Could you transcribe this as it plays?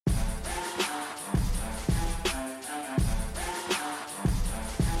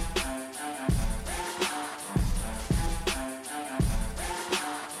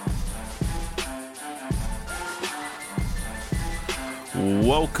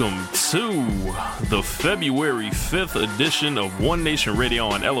welcome to the February 5th edition of One Nation Radio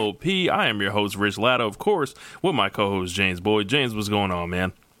on LOP. I am your host, Rich Latta, of course, with my co-host, James Boyd. James, what's going on,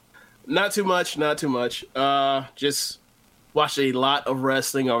 man? Not too much. Just watched a lot of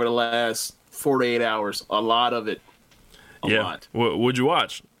wrestling over the last 4 to 8 hours. A lot of it. A lot. What'd you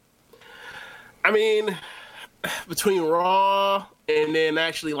watch? I mean, between Raw and then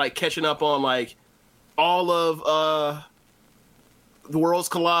actually like catching up on like all of the Worlds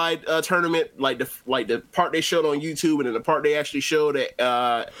Collide tournament, like the part they showed on YouTube and then the part they actually showed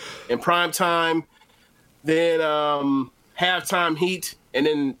in prime time, then halftime Heat, and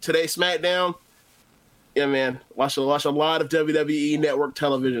then today SmackDown. Yeah, man, watch a lot of WWE Network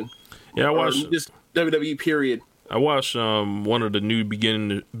television. Yeah, I watched just WWE period. I watched one of the new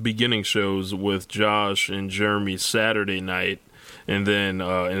beginning shows with Josh and Jeremy Saturday night, and then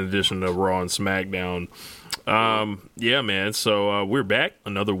in addition to Raw and SmackDown. Yeah, man. So we're back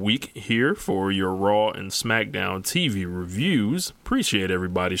another week here for your Raw and SmackDown TV reviews. Appreciate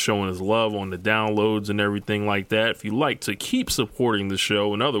everybody showing us love on the downloads and everything like that. If you like to keep supporting the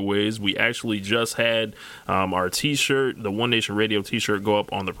show in other ways, we actually just had our t-shirt, the One Nation Radio t-shirt, go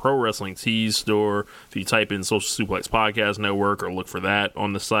up on the Pro Wrestling Tees store. If you type in Social Suplex Podcast Network or look for that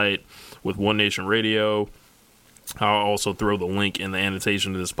on the site with One Nation Radio. I'll also throw the link in the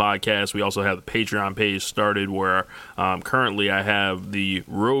annotation to this podcast. We also have the Patreon page started where currently I have the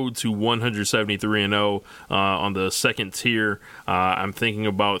road to 173-0 on the second tier. I'm thinking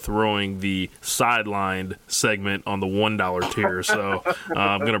about throwing the sidelined segment on the $1 tier. So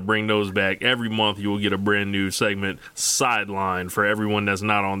I'm going to bring those back. Every month you will get a brand new segment, sidelined, for everyone that's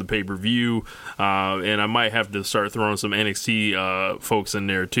not on the pay-per-view. And I might have to start throwing some NXT folks in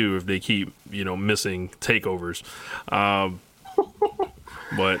there too if they keep missing takeovers.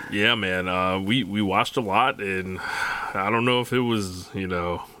 But yeah, man, we watched a lot, and I don't know if it was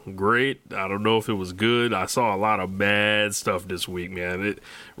great. I don't know if it was good. I saw a lot of bad stuff this week, man.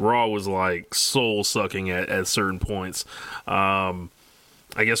 Raw was like soul sucking at certain points. I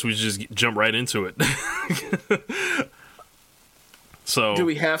guess we just jump right into it. So, do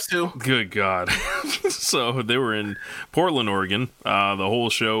we have to? Good God. So they were in Portland, Oregon. The whole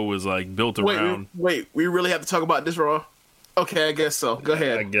show was like built around. Wait, we really have to talk about this, Raw? Okay, I guess so. Go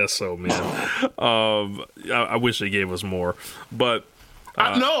ahead. I guess so, man. I wish they gave us more, but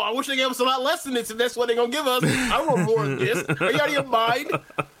no, I wish they gave us a lot less than this. If that's what they're gonna give us, I want more than this. Are you out of your mind?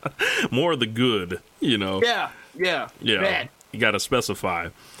 More of the good, Yeah. Bad. You got to specify.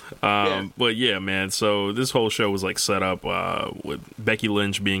 But yeah, man, so this whole show was like set up with Becky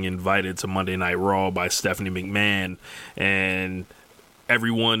Lynch being invited to Monday Night Raw by Stephanie McMahon, and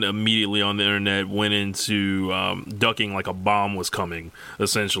everyone immediately on the internet went into ducking like a bomb was coming,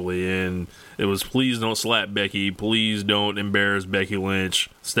 essentially, and it was, please don't slap Becky, please don't embarrass Becky Lynch,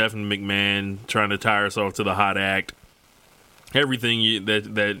 Stephanie McMahon trying to tie herself to the hot act, everything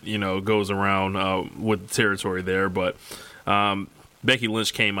that goes around with the territory there, but Becky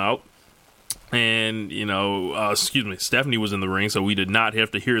Lynch came out, and Stephanie was in the ring, so we did not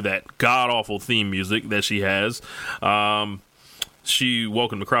have to hear that god-awful theme music that she has. She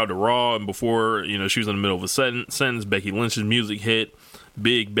welcomed the crowd to Raw, and before she was in the middle of a sentence, Becky Lynch's music hit,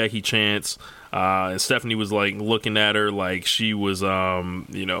 big Becky chants, and Stephanie was like looking at her like she was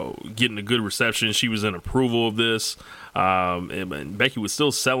getting a good reception. She was in approval of this, and Becky was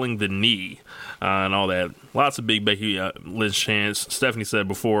still selling the knee and all that. Lots of big Becky Lynch chants. Stephanie said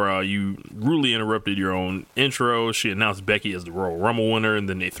before you rudely interrupted your own intro, she announced Becky as the Royal Rumble winner, and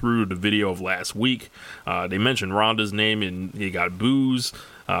then they threw the video of last week. They mentioned Ronda's name, and they got boos.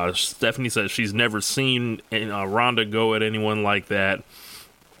 Stephanie said she's never seen Ronda go at anyone like that.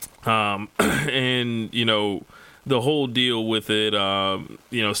 And the whole deal with it,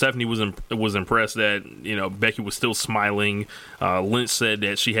 Stephanie was impressed that Becky was still smiling. Lynch said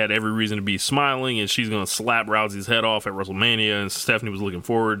that she had every reason to be smiling, and she's going to slap Rousey's head off at WrestleMania, and Stephanie was looking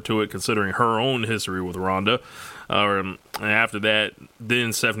forward to it, considering her own history with Ronda. And after that,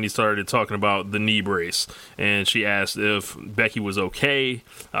 then Stephanie started talking about the knee brace, and she asked if Becky was okay.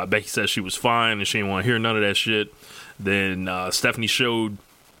 Becky said she was fine, and she didn't want to hear none of that shit. Then Stephanie showed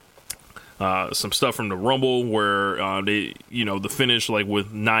some stuff from the Rumble where they, the finish, like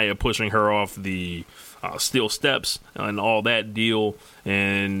with Nia pushing her off the steel steps and all that deal,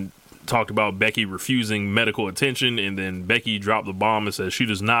 and talked about Becky refusing medical attention, and then Becky dropped the bomb and said she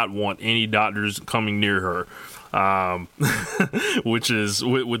does not want any doctors coming near her, which is,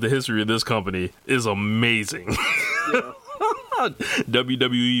 with the history of this company, is amazing. Yeah.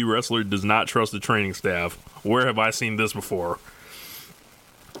 WWE wrestler does not trust the training staff. Where have I seen this before?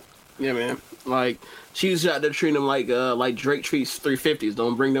 Yeah, man. Like, she's out there treating them like Drake treats 350s.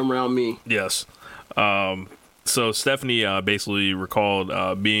 Don't bring them around me. Yes. So Stephanie basically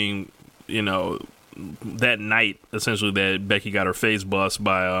recalled being, that night essentially that Becky got her face bust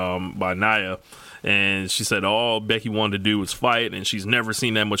by Nia, and she said all Becky wanted to do was fight, and she's never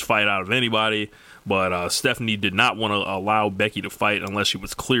seen that much fight out of anybody. But Stephanie did not want to allow Becky to fight unless she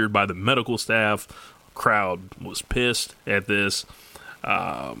was cleared by the medical staff. Crowd was pissed at this.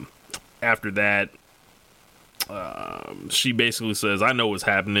 After that, she basically says, I know what's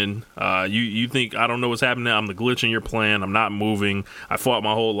happening. You think I don't know what's happening? I'm the glitch in your plan. I'm not moving. I fought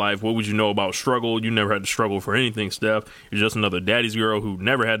my whole life. What would you know about struggle? You never had to struggle for anything, Steph. You're just another daddy's girl who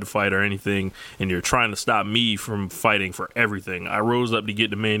never had to fight or anything, and you're trying to stop me from fighting for everything. I rose up to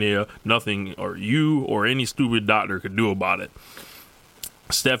get to Mania. Nothing or you or any stupid doctor could do about it.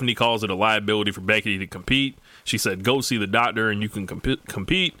 Stephanie calls it a liability for Becky to compete. She said, go see the doctor and you can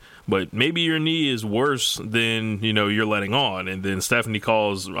compete, but maybe your knee is worse than, you're letting on. And then Stephanie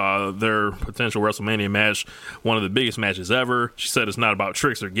calls their potential WrestleMania match one of the biggest matches ever. She said it's not about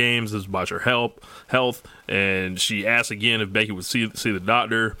tricks or games, it's about your health. And she asked again if Becky would see the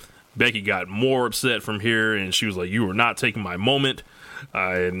doctor. Becky got more upset from here, and she was like, you are not taking my moment.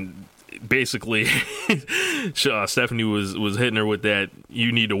 And basically Stephanie was hitting her with that,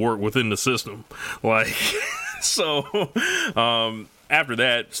 you need to work within the system. Like, so after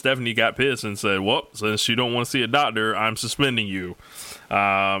that, Stephanie got pissed and said, well, since you don't want to see a doctor, I'm suspending you.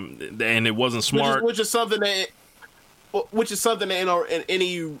 And it wasn't smart. Which is something that in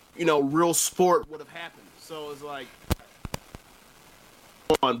any real sport would have happened. So it's like,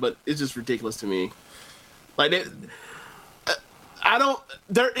 but it's just ridiculous to me. Like,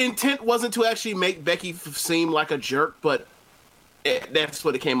 their intent wasn't to actually make Becky seem like a jerk, but that's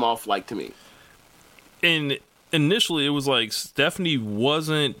what it came off like to me. And initially, it was like Stephanie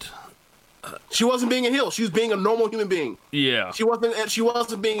wasn't. She wasn't being a heel. She was being a normal human being. Yeah. She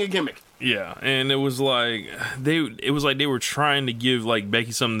wasn't being a gimmick. Yeah, and it was like they were trying to give like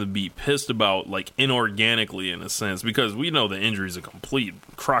Becky something to be pissed about, like inorganically in a sense, because we know the injury is a complete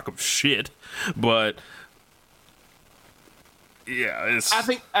crock of shit, but. Yeah, I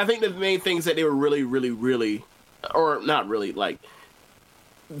think the main thing is that they were really, really, really, or not really, like,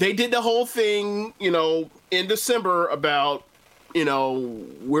 they did the whole thing, in December about,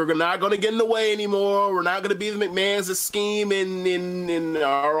 we're not going to get in the way anymore. We're not going to be the McMahon's scheme and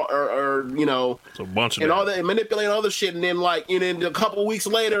it's a bunch of and all that, manipulating all the shit. And then, like, a couple weeks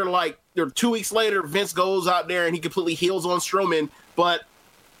later, like, or 2 weeks later, Vince goes out there and he completely heals on Strowman. But,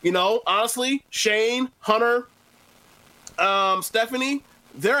 honestly, Shane, Hunter, Stephanie,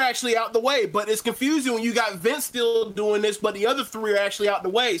 they're actually out the way, but it's confusing when you got Vince still doing this, but the other three are actually out the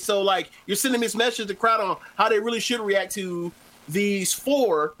way. So, like, you're sending this message to the crowd on how they really should react to these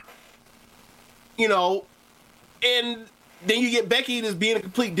four, and then you get Becky that's being a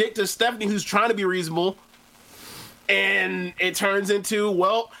complete dick to Stephanie, who's trying to be reasonable, and it turns into,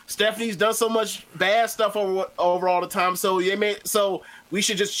 well, Stephanie's done so much bad stuff over all the time, so we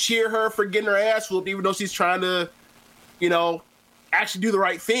should just cheer her for getting her ass whooped, even though she's trying to actually do the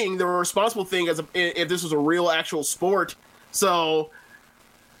right thing, the responsible thing, if this was a real actual sport. So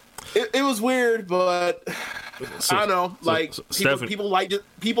it was weird, but I don't know. Like, people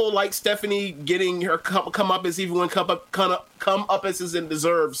like Stephanie getting her come up as even when come up as isn't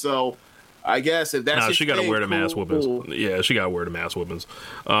deserved. So I guess if that's she got to wear the ass whoopings. Cool. Yeah, she got to wear the ass whoopings.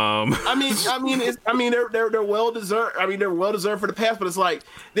 They're well deserved. I mean, they're well deserved for the past, but it's like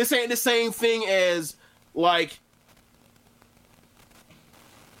this ain't the same thing as like.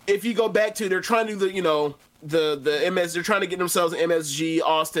 If you go back to, they're trying to do the MS, they're trying to get themselves an MSG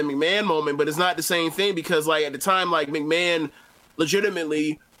Austin McMahon moment, but it's not the same thing because, like, at the time, like, McMahon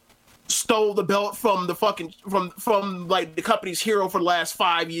legitimately stole the belt from the fucking from like the company's hero for the last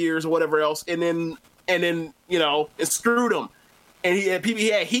 5 years or whatever else, and then it screwed him, and he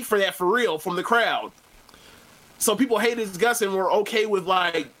had heat for that for real from the crowd. So people hated his guts and were okay with,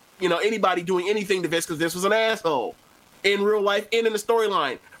 like, anybody doing anything to Vince because this was an asshole in real life and in the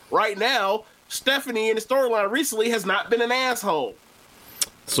storyline. Right now, Stephanie in the storyline recently has not been an asshole.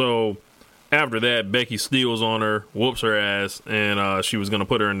 So after that, Becky steals on her, whoops her ass, and she was going to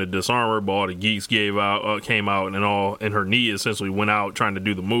put her in the disarmor, but all the geeks came out, and her knee essentially went out trying to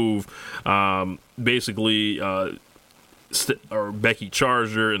do the move. Becky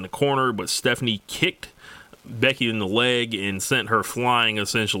charged her in the corner, but Stephanie kicked Becky in the leg and sent her flying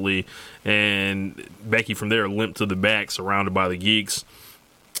essentially, and Becky from there limped to the back, surrounded by the geeks.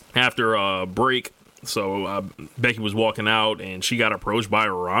 After a break, Becky was walking out and she got approached by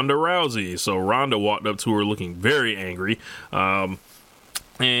Ronda Rousey. So Ronda walked up to her looking very angry.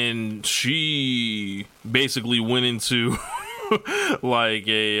 and she basically went into like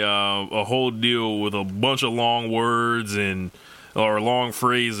a whole deal with a bunch of long words or long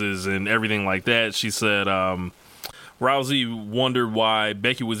phrases and everything like that. She said Rousey wondered why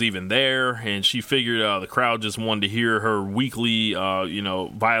Becky was even there, and she figured the crowd just wanted to hear her weekly,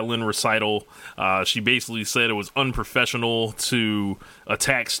 violin recital. She basically said it was unprofessional to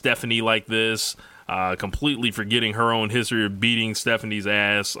attack Stephanie like this, completely forgetting her own history of beating Stephanie's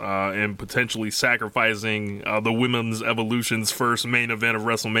ass and potentially sacrificing the Women's Evolution's first main event of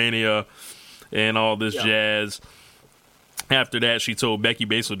WrestleMania and all this jazz. After that, she told Becky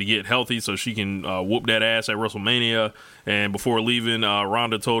basically to get healthy so she can whoop that ass at WrestleMania. And before leaving,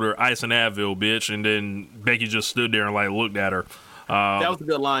 Ronda told her, "Ice and Advil, bitch." And then Becky just stood there and looked at her. That was a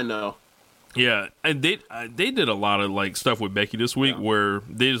good line, though. Yeah, and they did a lot of stuff with Becky this week where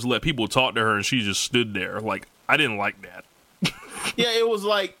they just let people talk to her and she just stood there. I didn't like that. Yeah, it was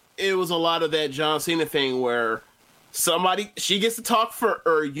a lot of that John Cena thing where she gets to talk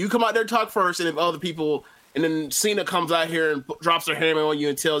or you come out there and talk first, and if other people. And then Cena comes out here and drops her hammer on you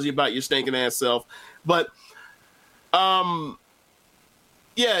and tells you about your stinking ass self. But, you're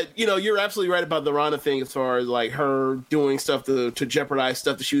absolutely right about the Ronda thing as far as her doing stuff to jeopardize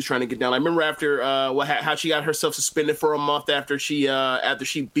stuff that she was trying to get down. I remember after how she got herself suspended for a month after she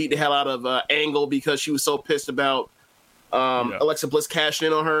beat the hell out of Angle because she was so pissed about Alexa Bliss cashing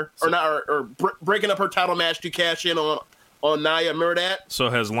in on her or breaking up her title match to cash in on Nia. Remember that? So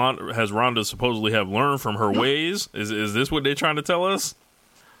has Ronda supposedly have learned from her ways? Is this what they're trying to tell us?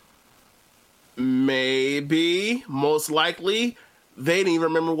 Maybe. Most likely. They didn't even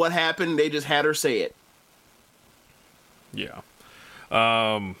remember what happened. They just had her say it. Yeah.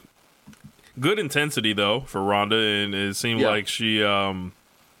 Good intensity, though, for Ronda, and it seemed like she...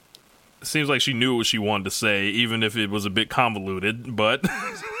 seems like she knew what she wanted to say, even if it was a bit convoluted, but...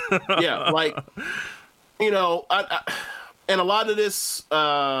 Yeah, And a lot of this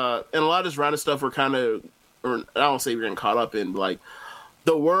Ronda stuff we're kind of, or I don't say we're getting caught up in,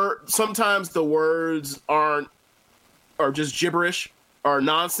 sometimes the words are just gibberish or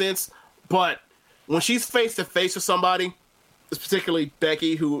nonsense, but when she's face to face with somebody, particularly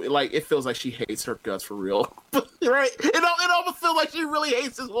Becky, who it feels like she hates her guts for real, right? It almost feels like she really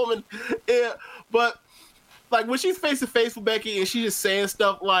hates this woman, yeah. But when she's face to face with Becky and she's just saying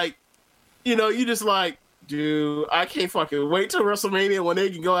stuff you just dude, I can't fucking wait till WrestleMania when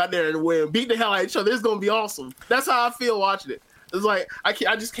they can go out there and win, beat the hell out of each other. It's gonna be awesome. That's how I feel watching it. It's I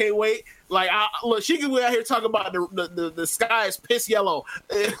just can't wait. Look, she can go out here talking about the sky is piss yellow.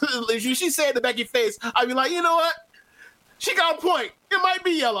 If she said to Becky face, I'd be like, you know what? She got a point. It might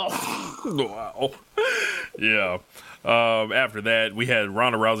be yellow. Wow. Yeah. After that, we had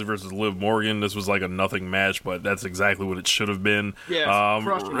Ronda Rousey versus Liv Morgan. This was a nothing match, but that's exactly what it should have been. Yeah,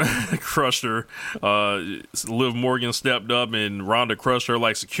 crushed her. Liv Morgan stepped up, and Ronda crushed her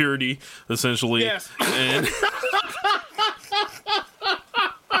like security, essentially. Yes. And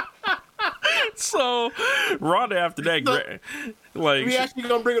so Ronda after that, we actually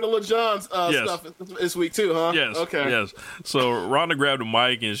gonna bring in the Lil Jon's stuff this week too, huh? Yes. Okay. Yes. So Ronda grabbed the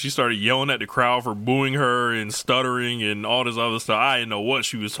mic and she started yelling at the crowd for booing her and stuttering and all this other stuff. I didn't know what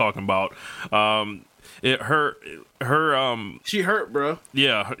she was talking about. It hurt. She hurt, bro.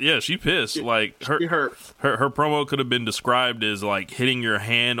 Yeah. She pissed. She hurt. Her promo could have been described as hitting your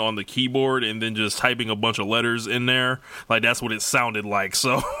hand on the keyboard and then just typing a bunch of letters in there. That's what it sounded like.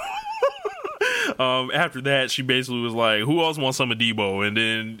 So. After that, she basically was like, who else wants some of Debo? And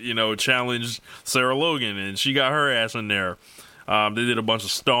then, challenged Sarah Logan, and she got her ass in there. They did a bunch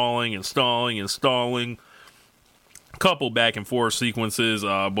of stalling. Couple back and forth sequences,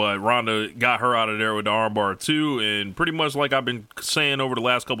 but Ronda got her out of there with the armbar too, and pretty much like I've been saying over the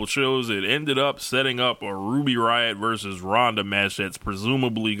last couple shows, it ended up setting up a Ruby Riott versus Ronda match that's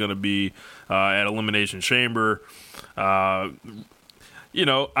presumably going to be at Elimination Chamber. I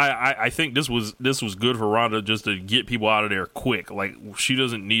think this was good for Ronda just to get people out of there quick. She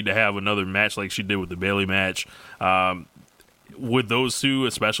doesn't need to have another match like she did with the Bayley match. With those two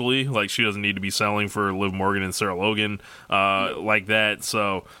especially, she doesn't need to be selling for Liv Morgan and Sarah Logan like that.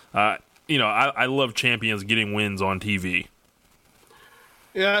 So, I love champions getting wins on TV.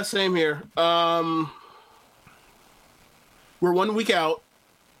 Yeah, same here. We're 1 week out.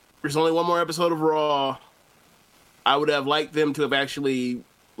 There's only one more episode of Raw. I would have liked them to have actually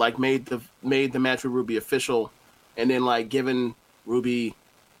made the match with Ruby official, and then given Ruby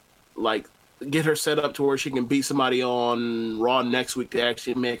get her set up to where she can beat somebody on Raw next week to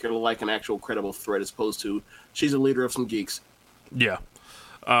actually make her an actual credible threat as opposed to she's a leader of some geeks. Yeah.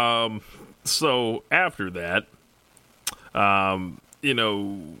 So after that, you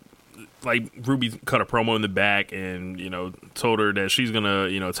know, like Ruby cut a promo in the back and, you know, told her that she's going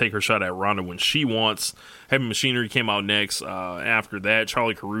to, you know, take her shot at Ronda when she wants. Heavy Machinery came out next. After that,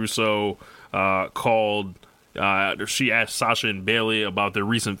 Charlie Caruso called. She asked Sasha and Bayley about their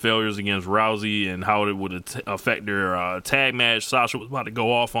recent failures against Rousey and how it would affect their tag match. Sasha was about to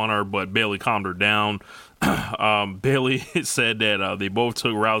go off on her, but Bayley calmed her down. Bayley said that they both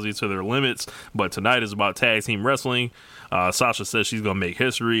took Rousey to their limits, but tonight is about tag team wrestling. Sasha says she's going to make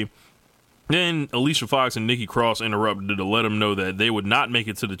history. Then Alicia Fox and Nikki Cross interrupted to let them know that they would not make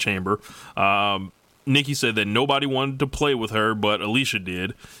it to the chamber. Nikki said that nobody wanted to play with her, but Alicia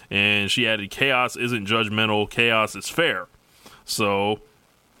did. And she added, chaos isn't judgmental, chaos is fair. So,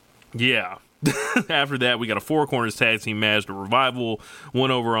 yeah. After that, we got a Four Corners tag team match. The Revival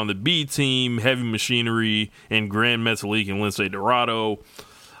went over on the B team, Heavy Machinery, and Grand Metalik and Lince Dorado.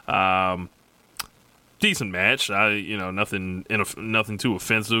 Decent match. Nothing too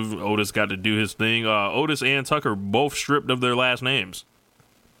offensive. Otis got to do his thing. Otis and Tucker both stripped of their last names.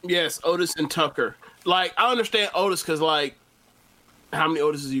 Yes, Otis and Tucker. Like, I understand Otis because, like, how many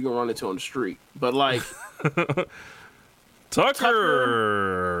Otises you gonna run into on the street? But, like,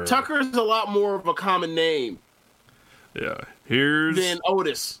 Tucker is a lot more of a common name. Yeah, than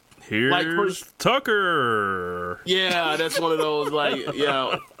Otis. Here's like, Tucker. Yeah, that's one of those. Like,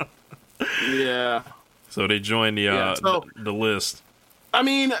 yeah. So they joined the list. I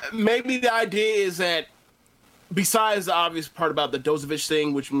mean, maybe the idea is that besides the obvious part about the Dozovich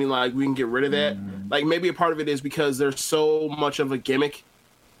thing, which mean like we can get rid of that, like maybe a part of it is because there's so much of a gimmick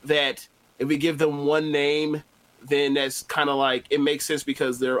that if we give them one name, then that's kind of like it makes sense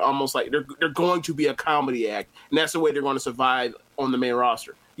because they're almost like they're going to be a comedy act, and that's the way they're going to survive on the main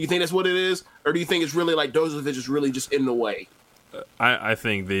roster. You think that's what it is, or do you think it's really like Dozovich is really just in the way? I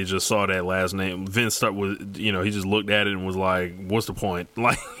think they just saw that last name. Vince started with, he just looked at it and was like, "What's the point?"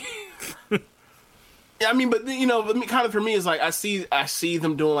 Like, yeah, I mean, but kind of for me is like I see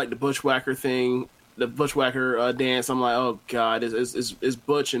them doing like the Bushwhacker thing, the Bushwhacker dance. I'm like, oh god, it's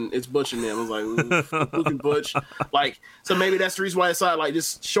Butch and them. I was like, who can Butch? Like, so maybe that's the reason why I decided like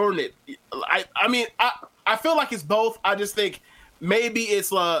just shorten it. I mean, I feel like it's both. I just think maybe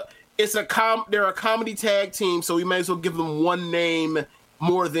they're a comedy tag team, so we may as well give them one name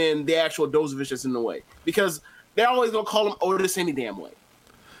more than the actual Dozovich that's in the way. Because they're always going to call him Otis any damn way.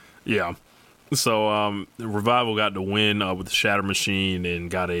 Yeah. So the Revival got the win with the Shatter Machine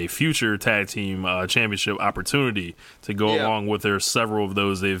and got a future tag team championship opportunity to go along with their several of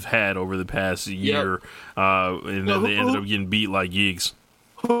those they've had over the past year. And then they ended up getting beat like geeks.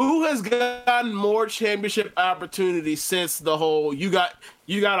 Who has gotten more championship opportunities since the whole you got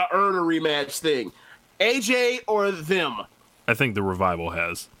to earn a rematch thing? AJ or them? I think the Revival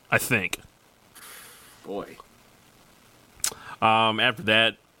has. I think. Boy. After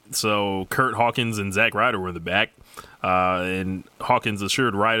that, so Kurt Hawkins and Zack Ryder were in the back. And Hawkins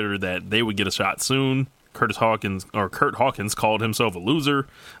assured Ryder that they would get a shot soon. Kurt Hawkins called himself a loser.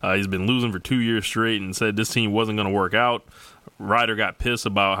 He's been losing for 2 years straight and said this team wasn't going to work out. Ryder got pissed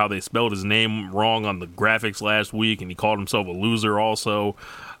about how they spelled his name wrong on the graphics last week, and he called himself a loser also.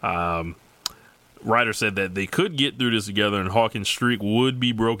 Ryder said that they could get through this together, and Hawkins' streak would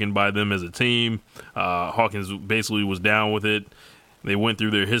be broken by them as a team. Hawkins basically was down with it. They went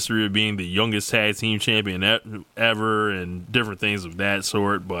through their history of being the youngest tag team champion ever and different things of that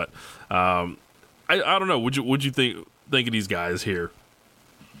sort. But I don't know. What'd you think of these guys here?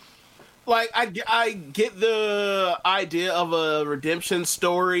 Like, I get the idea of a redemption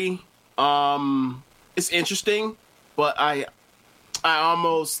story. It's interesting, but I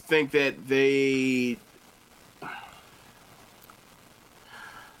almost think that they...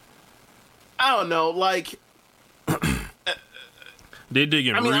 I don't know, like... They're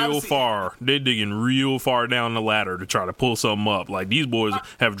digging real far. They're digging real far down the ladder to try to pull something up. Like, these boys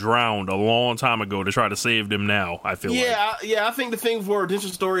have drowned a long time ago to try to save them now, I feel like. Yeah, I think the thing for a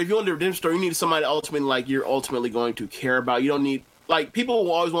redemption story, if you want a redemption story, you need somebody ultimately, like, you're ultimately going to care about. You don't need... Like, people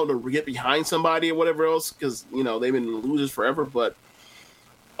will always want to get behind somebody or whatever else because, they've been losers forever. But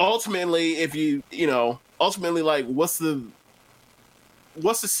ultimately, if like, what's the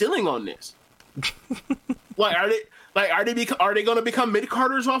ceiling on this? Like, are they going to become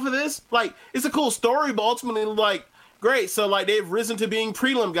mid-carders off of this? Like, it's a cool story, but ultimately, like, great. So, like, they've risen to being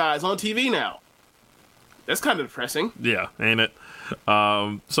prelim guys on TV now. That's kind of depressing. Yeah, ain't it?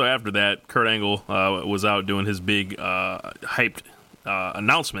 So after that, Kurt Angle was out doing his big hyped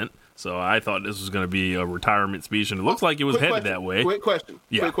announcement. So I thought this was going to be a retirement speech, and it looks like it was headed that way. Quick question.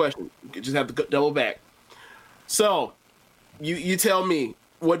 You just have to double back. So, you tell me,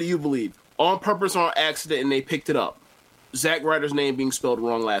 what do you believe? On purpose or on accident, and they picked it up? Zack Ryder's name being spelled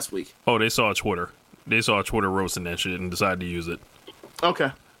wrong last week. Oh, they saw Twitter. They saw Twitter roasting that shit and decided to use it.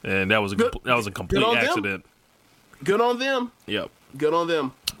 Okay. And that was a complete accident. Good on them. Yep. Good on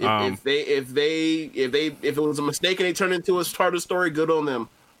them. If it was a mistake and they turned it into a part of the story, good on them.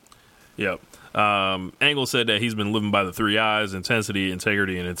 Yep. Angle said that he's been living by the 3 I's: intensity,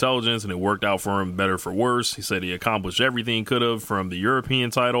 integrity, and intelligence, and it worked out for him, better for worse. He said he accomplished everything he could have, from the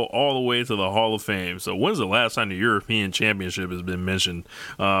European title all the way to the Hall of Fame. So when's the last time the European Championship has been mentioned?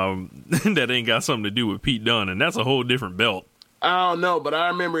 That ain't got something to do with Pete Dunne, and that's a whole different belt. I don't know, but I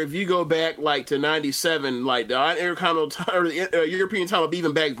remember if you go back like to '97, like the European title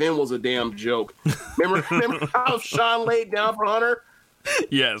even back then was a damn joke. Remember how Sean laid down for Hunter?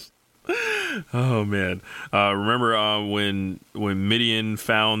 Yes. Oh man! Remember when Midian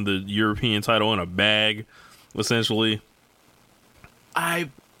found the European title in a bag, essentially? I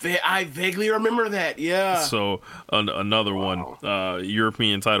vaguely remember that. Yeah. So another one,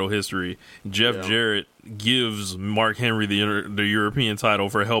 European title history. Jeff Jarrett gives Mark Henry the European title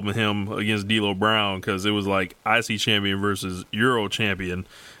for helping him against D'Lo Brown, because it was like IC champion versus Euro champion,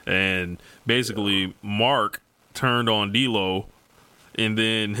 and basically Mark turned on D'Lo. And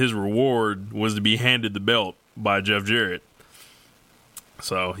then his reward was to be handed the belt by Jeff Jarrett.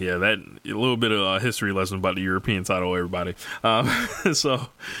 So, yeah, that a little bit of a history lesson about the European title, everybody. He said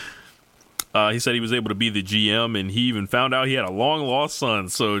he was able to be the GM, and he even found out he had a long-lost son.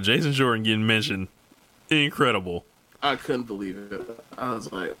 So, Jason Jordan getting mentioned. Incredible. I couldn't believe it. I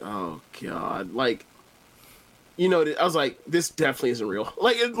was like, oh, God. Like, you know, I was like, this definitely isn't real.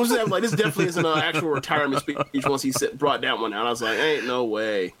 Like, it was like, this definitely isn't an actual retirement speech once he brought that one out. I was like, ain't no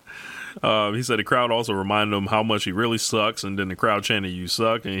way. He said the crowd also reminded him how much he really sucks, and then the crowd chanted, "You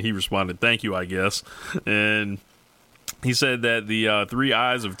suck," and he responded, "Thank you, I guess." And he said that the 3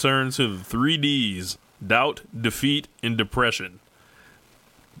 I's have turned to the 3 D's: doubt, defeat, and depression.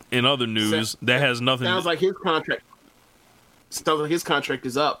 In other news, that has nothing... Sounds like his contract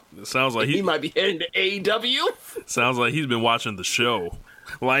is up. It sounds like he might be heading to AEW. Sounds like he's been watching the show.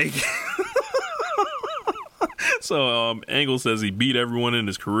 Like... So, Angle says he beat everyone in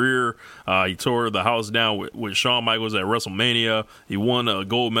his career. He tore the house down with Shawn Michaels at WrestleMania. He won a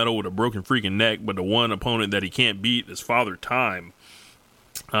gold medal with a broken freaking neck, but the one opponent that he can't beat is Father Time.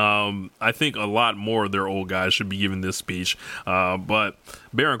 I think a lot more of their old guys should be giving this speech. But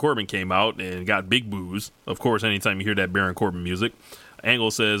Baron Corbin came out and got big boos. Of course, anytime you hear that Baron Corbin music.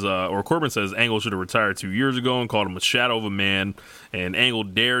 Corbin says Angle should have retired 2 years ago and called him a shadow of a man. And Angle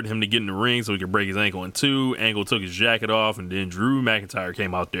dared him to get in the ring so he could break his ankle in two. Angle took his jacket off, and then Drew McIntyre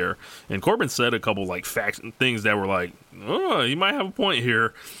came out there. And Corbin said a couple like facts and things that were like, oh, he might have a point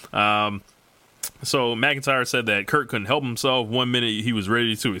here. So McIntyre said that Kurt couldn't help himself. 1 minute he was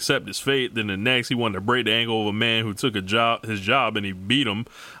ready to accept his fate, then the next he wanted to break the ankle of a man who took his job, and he beat him.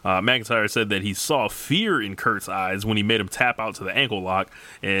 McIntyre said that he saw fear in Kurt's eyes when he made him tap out to the ankle lock,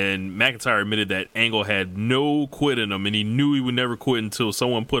 and McIntyre admitted that Angle had no quit in him, and he knew he would never quit until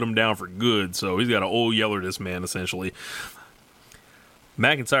someone put him down for good. So he's got an old yeller, this man, essentially.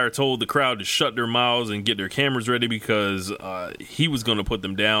 McIntyre told the crowd to shut their mouths and get their cameras ready because he was going to put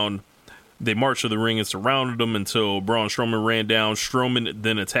them down. They marched to the ring and surrounded him until Braun Strowman ran down. Strowman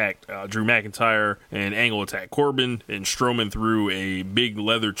then attacked Drew McIntyre, and Angle attacked Corbin, and Strowman threw a big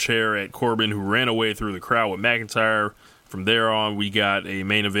leather chair at Corbin, who ran away through the crowd with McIntyre. From there on, we got a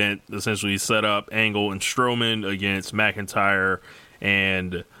main event essentially set up: Angle and Strowman against McIntyre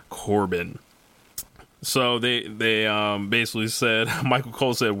and Corbin. So they basically said, Michael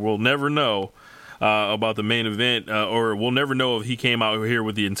Cole said, we'll never know about the main event, or we'll never know if he came out here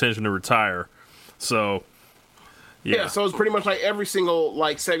with the intention to retire. So, yeah. So it's pretty much like every single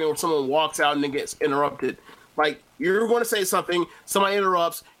like segment where someone walks out and then gets interrupted. Like, you're going to say something, somebody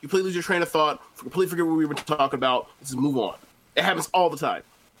interrupts, you completely lose your train of thought, completely forget what we were talking about, just move on. It happens all the time.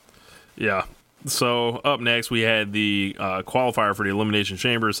 Yeah. So, up next, we had the qualifier for the Elimination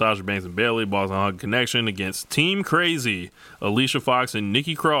Chamber: Sasha Banks and Bayley, Boston Hug Connection against Team Crazy, Alicia Fox and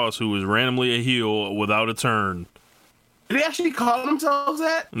Nikki Cross, who was randomly a heel without a turn. Did they actually call themselves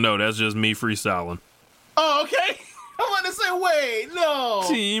that? No, that's just me freestyling. Oh, okay. I want to say, wait, no.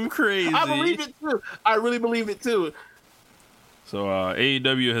 Team Crazy. I believe it, too. I really believe it, too. So,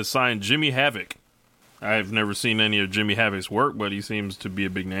 AEW has signed Jimmy Havoc. I've never seen any of Jimmy Havoc's work, but he seems to be a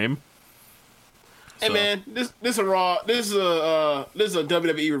big name. Hey man, this is a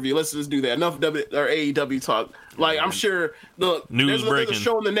WWE review. Let's just do that. Enough AEW talk. Like, I'm sure. Look, news breaking. There's a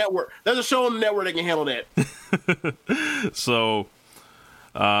show on the network. There's a show on the network that can handle that. So,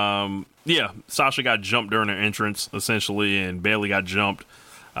 yeah, Sasha got jumped during her entrance essentially, and Bayley got jumped.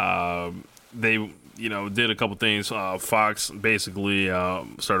 did a couple things. Fox basically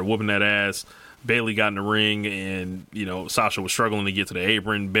started whooping that ass. Bayley got in the ring, and Sasha was struggling to get to the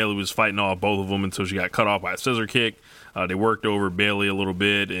apron. Bayley was fighting off both of them until she got cut off by a scissor kick. They worked over Bayley a little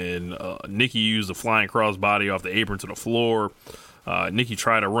bit, and Nikki used a flying crossbody off the apron to the floor. Nikki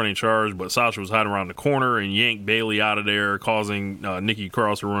tried a running charge, but Sasha was hiding around the corner and yanked Bayley out of there, causing Nikki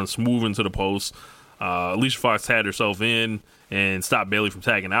Cross to run smooth into the post. Alicia Fox tagged herself in and stopped Bayley from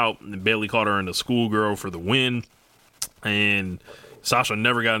tagging out. And Bayley caught her in the schoolgirl for the win, and Sasha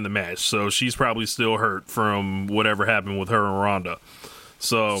never got in the match, so she's probably still hurt from whatever happened with her and Ronda.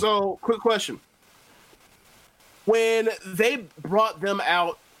 So quick question. When they brought them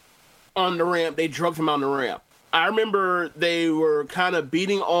out on the ramp, they drugged him on the ramp. I remember they were kind of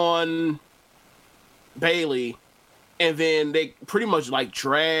beating on Bayley, and then they pretty much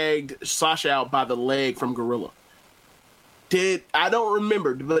dragged Sasha out by the leg from Gorilla. I don't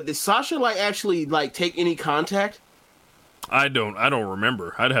remember, but did Sasha actually take any contact? I don't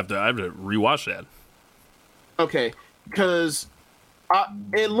remember. I'd have to rewatch that. Okay, because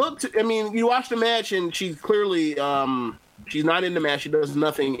it looked. I mean, you watch the match, and she's clearly she's not in the match. She does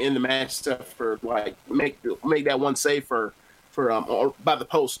nothing in the match except for make that one save for by the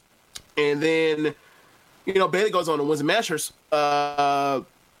post, and then Bayley goes on and wins the match by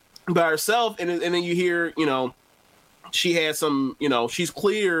herself, and then you hear she had some she's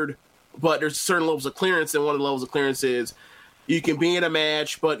cleared, but there's certain levels of clearance, and one of the levels of clearance is you can be in a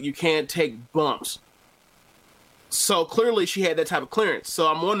match, but you can't take bumps. So clearly she had that type of clearance. So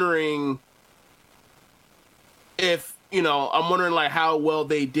I'm wondering if, how well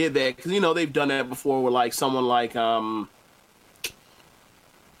they did that. Because, they've done that before with someone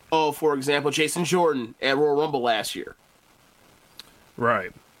for example, Jason Jordan at Royal Rumble last year.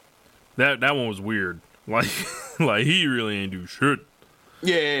 Right. That one was weird. He really ain't do shit.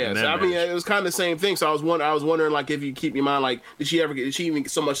 Yeah. So, it was kind of the same thing. So I was wondering, if you keep in mind, did she even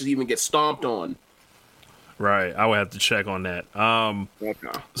so much as even get stomped on? Right. I would have to check on that. Okay.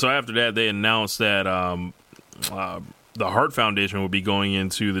 So after that, they announced that the Hart Foundation would be going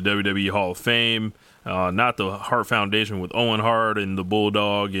into the WWE Hall of Fame. Not the Hart Foundation with Owen Hart and the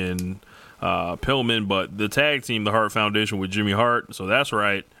Bulldog and Pillman, but the tag team, the Hart Foundation with Jimmy Hart. So that's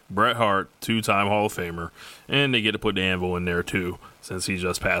right. Bret Hart, 2-time Hall of Famer. And they get to put the Anvil in there, too, since he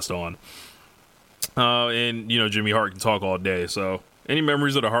just passed on. And, Jimmy Hart can talk all day. So, any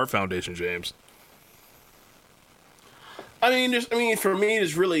memories of the Hart Foundation, James? For me,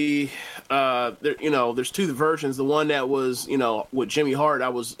 there's really, there's two versions. The one that was, with Jimmy Hart, I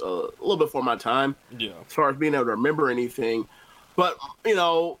was a little bit before my time. Yeah. As far as being able to remember anything. But,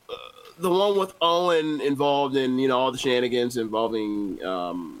 the one with Owen involved in, all the shenanigans involving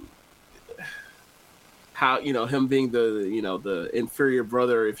how, him being the inferior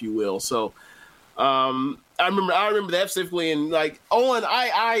brother, if you will. So, I remember that specifically. And Owen,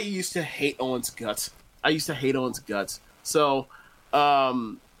 I used to hate Owen's guts. So,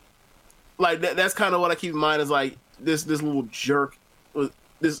 that's kind of what I keep in mind is this little jerk. I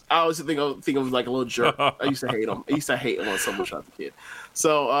always think of him as a little jerk. I used to hate him. I used to hate Owen so much as a kid.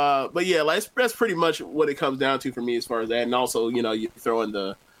 So, but yeah, that's pretty much what it comes down to for me as far as that. And also, you throw in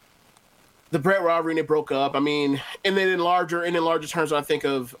the Bret rivalry and it broke up. And then in larger terms, when I think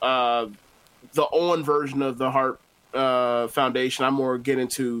of the Owen version of the Hart Foundation, I'm more getting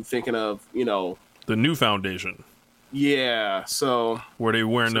to thinking of the new foundation. Yeah, so where they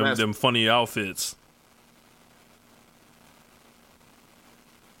wearing them funny outfits.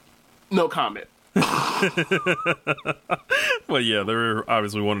 No comment. Well, yeah, they're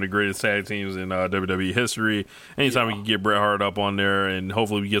obviously one of the greatest tag teams in WWE history. Anytime we can get Bret Hart up on there, and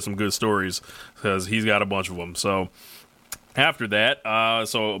hopefully we get some good stories, because he's got a bunch of them. So after that,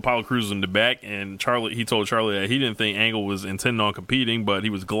 so Apollo Crews was in the back, and he told Charlie that he didn't think Angle was intending on competing, but he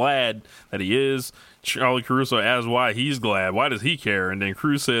was glad that he is. Charlie Caruso asks why he's glad. Why does he care? And then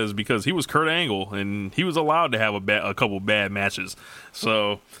Crews says because he was Kurt Angle, and he was allowed to have a couple bad matches.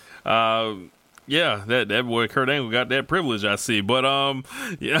 So, yeah, that boy Kurt Angle got that privilege, I see. But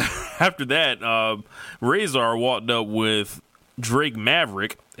yeah, after that, Razor walked up with Drake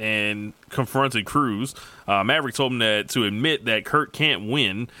Maverick and confronted Crews. Maverick told him that to admit that Kurt can't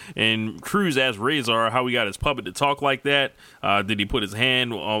win, and Crews asked Razor how he got his puppet to talk like that. Did he put his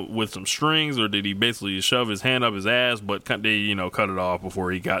hand with some strings, or did he basically shove his hand up his ass? But they, cut it off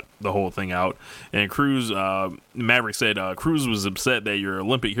before he got the whole thing out. And Crews, Maverick said, Crews was upset that your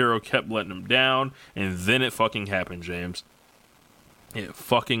Olympic hero kept letting him down, and then it fucking happened, James. It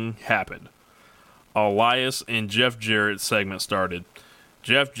fucking happened. Elias and Jeff Jarrett segment started.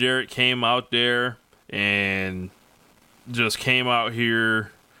 Jeff Jarrett came out there and just came out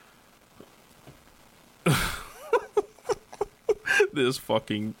here this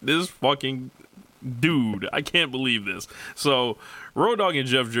fucking dude. I can't believe this. So Road Dogg and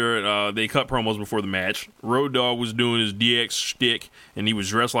Jeff Jarrett, they cut promos before the match. Road Dogg was doing his DX shtick, and he was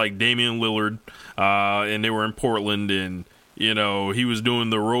dressed like Damian Lillard, and they were in Portland, and you know, he was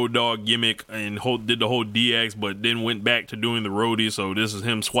doing the Road Dogg gimmick and did the whole DX, but then went back to doing the roadie. So this is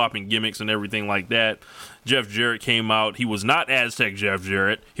him swapping gimmicks and everything like that. Jeff Jarrett came out. He was not Aztec Jeff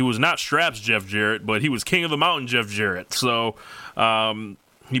Jarrett. He was not Straps Jeff Jarrett, but he was King of the Mountain Jeff Jarrett. So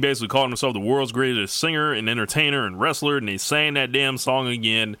he basically called himself the world's greatest singer and entertainer and wrestler, and they sang that damn song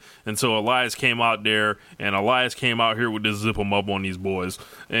again until Elias came out there, and Elias came out here with this zip 'em up on these boys.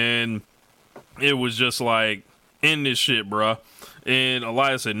 And it was just like, end this shit, bruh. And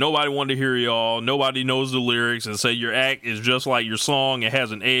Elias said nobody wanted to hear y'all, nobody knows the lyrics, and say your act is just like your song, it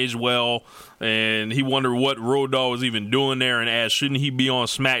hasn't aged well. And he wondered what Road Dogg was even doing there, and asked shouldn't he be on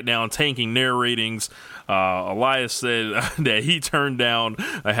SmackDown tanking their ratings. Elias said that he turned down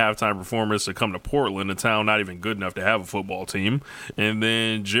a halftime performance to come to Portland, a town not even good enough to have a football team. And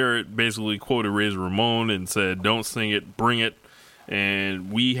then Jarrett basically quoted Razor Ramon and said, don't sing it, bring it.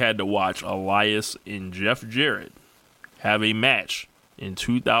 And we had to watch Elias and Jeff Jarrett have a match in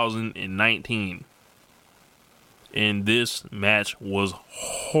 2019. And this match was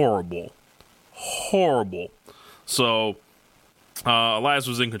horrible. Horrible. So, Elias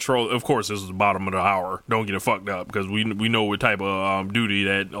was in control. Of course, this is the bottom of the hour. Don't get it fucked up, because we know what type of duty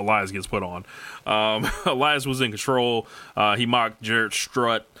that Elias gets put on. Elias was in control. He mocked Jarrett's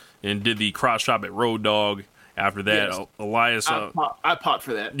strut and did the cross chop at Road Dogg. After that, yes. Elias... I popped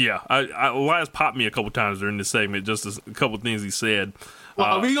for that. Yeah, Elias popped me a couple times during this segment, just a couple things he said.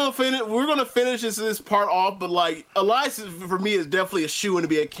 Well, we're gonna finish this part off, but like Elias for me is definitely a shoo-in to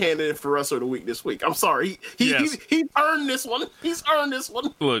be a candidate for Wrestler of the Week this week. I'm sorry, he earned this one. He's earned this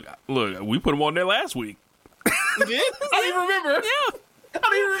one. Look, we put him on there last week. You did? I don't even remember. Yeah. I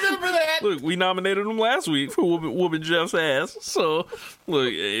don't even remember that. Look, we nominated him last week for whooping Jeff's ass. So,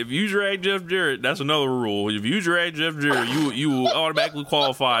 look, if you drag Jeff Jarrett, that's another rule. If you drag Jeff Jarrett, you will automatically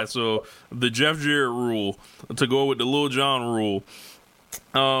qualify. So, the Jeff Jarrett rule, to go with the Lil Jon rule.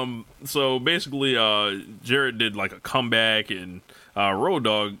 So, basically, Jarrett did like a comeback, and Road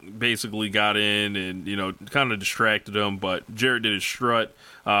Dogg basically got in and, you know, kind of distracted him. But Jarrett did his strut,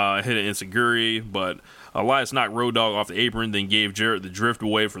 hit an enziguri, but Elias knocked Road Dogg off the apron, then gave Jarrett the drift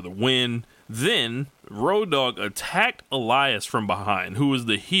away for the win. Then Road Dogg attacked Elias from behind, who was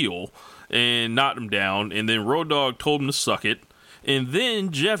the heel, and knocked him down. And then Road Dogg told him to suck it. And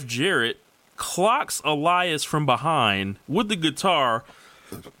then Jeff Jarrett clocks Elias from behind with the guitar,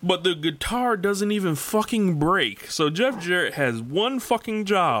 but the guitar doesn't even fucking break. So Jeff Jarrett has one fucking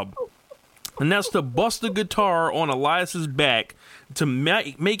job, and that's to bust the guitar on Elias's back to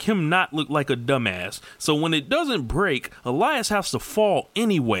make him not look like a dumbass. So when it doesn't break, Elias has to fall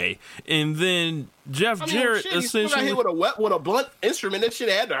anyway. And then Jarrett essentially hit with a blunt instrument. That shit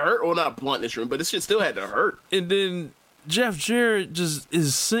had to hurt. Well, not blunt instrument, but this shit still had to hurt. And then Jeff Jarrett just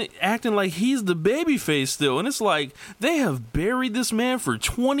is acting like he's the babyface still. And it's like, they have buried this man for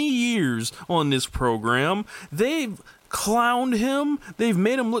 20 years on this program. They've clowned him. They've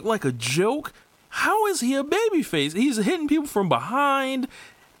made him look like a joke. How is he a babyface? He's hitting people from behind.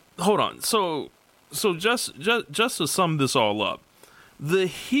 Hold on. So just to sum this all up, the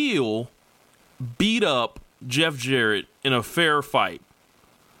heel beat up Jeff Jarrett in a fair fight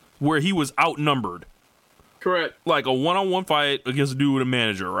where he was outnumbered. Correct. Like a one-on-one fight against a dude with a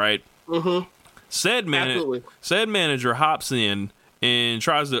manager, right? Mm-hmm. Said manager hops in and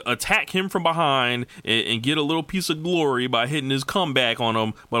tries to attack him from behind and get a little piece of glory by hitting his comeback on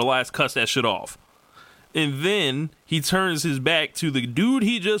him, but Elias cuts that shit off. And then he turns his back to the dude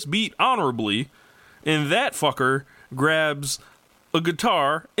he just beat honorably, and that fucker grabs a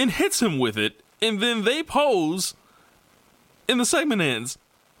guitar and hits him with it, and then they pose, and the segment ends.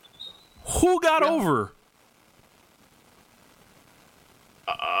 Who got over?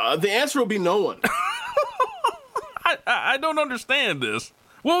 The answer will be no one. I don't understand this.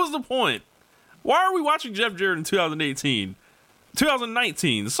 What was the point? Why are we watching Jeff Jarrett in 2018?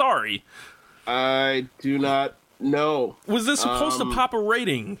 2019, sorry. I do not know. Was this supposed to pop a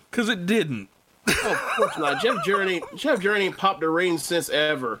rating? Because it didn't. Oh, of course not. Jeff Jarrett ain't popped a rating since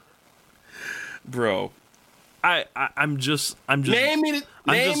ever. Bro, I'm just name me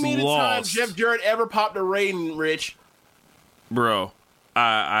the time Jeff Jarrett ever popped a rating, Rich. Bro,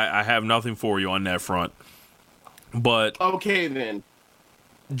 I have nothing for you on that front. But okay then,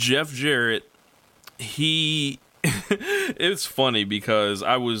 Jeff Jarrett, it's funny because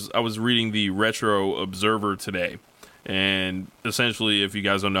I was reading the Retro Observer today, and essentially, if you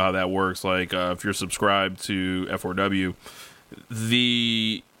guys don't know how that works, like if you're subscribed to F4W,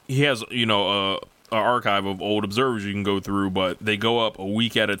 he has, an archive of old observers you can go through, but they go up a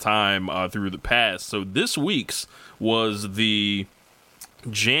week at a time through the past. So this week's was the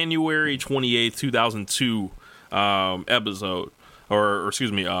January 28th, 2002 episode, or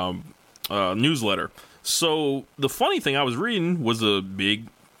excuse me, newsletter. So the funny thing I was reading was a big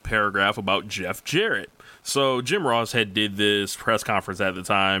paragraph about Jeff Jarrett. So Jim Ross did this press conference at the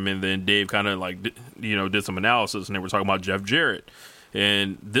time, and then Dave kind of did some analysis, and they were talking about Jeff Jarrett.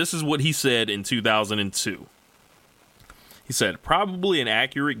 And this is what he said in 2002. He said, probably an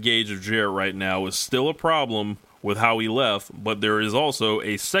accurate gauge of Jarrett right now is still a problem with how he left, but there is also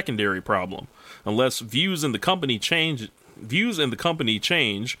a secondary problem. Unless views in the company change,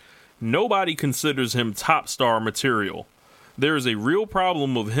 nobody considers him top star material. There is a real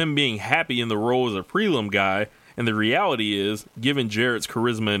problem of him being happy in the role as a prelim guy, and the reality is, given Jarrett's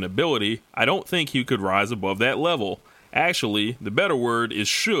charisma and ability, I don't think he could rise above that level. Actually, the better word is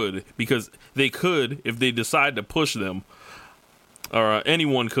should, because they could if they decide to push them. Or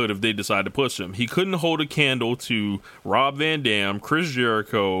anyone could if they decide to push him. He couldn't hold a candle to Rob Van Dam, Chris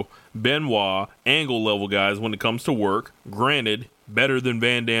Jericho, Benoit, Angle level guys when it comes to work. Granted, better than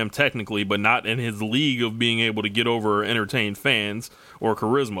Van Dam technically, but not in his league of being able to get over or entertain fans or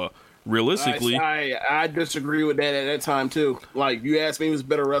charisma. Realistically, I disagree with that at that time too. Like, you asked me who was a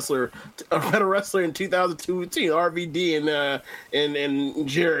better wrestler in 2002, RVD and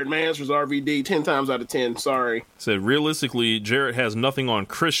Jarrett. My answer was RVD 10 times out of 10. Sorry. Said realistically, Jarrett has nothing on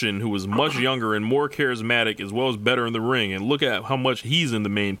Christian, who was much younger and more charismatic, as well as better in the ring. And look at how much he's in the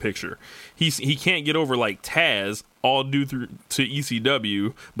main picture. He can't get over like Taz, all due to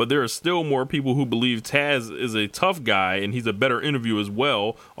ECW, but there are still more people who believe Taz is a tough guy and he's a better interview as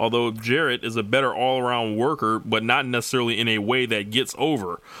well, although Jarrett is a better all-around worker, but not necessarily in a way that gets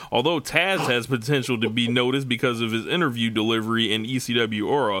over. Although Taz has potential to be noticed because of his interview delivery and ECW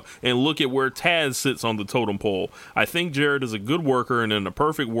aura, and look at where Taz sits on the totem pole. I think Jarrett is a good worker, and in a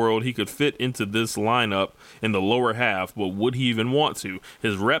perfect world he could fit into this lineup in the lower half, but would he even want to?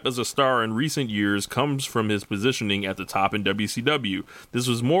 His rep as a star in recent years comes from his positioning at the top in WCW. This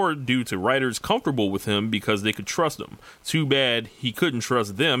was more due to writers comfortable with him because they could trust him. Too bad he couldn't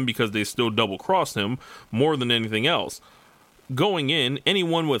trust them because they still double-crossed him more than anything else. Going in,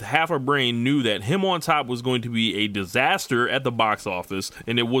 anyone with half a brain knew that him on top was going to be a disaster at the box office,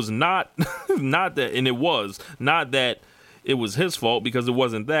 and it was not that it was his fault, because it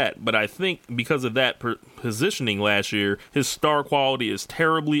wasn't that. But I think because of that positioning last year, his star quality is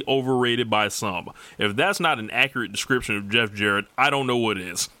terribly overrated by some. If that's not an accurate description of Jeff Jarrett, I don't know what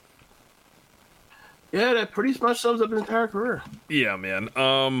is. Yeah, that pretty much sums up his entire career. Yeah, man.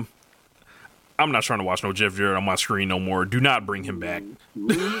 I'm not trying to watch no Jeff Jarrett on my screen no more. Do not bring him back.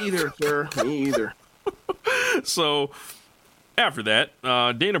 Me either, sir. Me either. So, after that,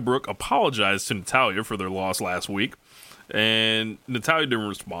 Dana Brooke apologized to Natalya for their loss last week. And Natalya didn't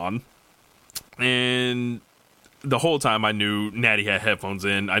respond. And the whole time I knew Natty had headphones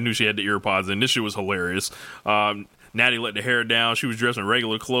in. I knew she had the ear pods in. This shit was hilarious. Natty let the hair down. She was dressed in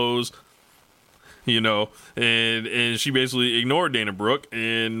regular clothes, and she basically ignored Dana Brooke.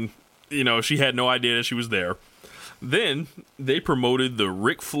 And, she had no idea that she was there. Then they promoted the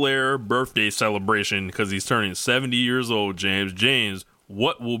Ric Flair birthday celebration because he's turning 70 years old, James. James,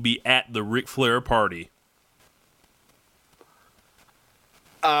 what will be at the Ric Flair party?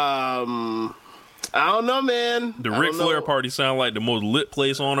 I don't know, man. The Ric Flair party sound like the most lit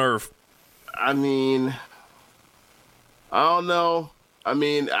place on earth. I mean, I don't know. I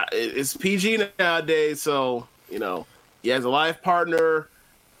mean, it's PG nowadays, so, he has a life partner.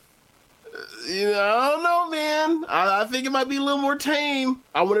 I don't know, man. I think it might be a little more tame.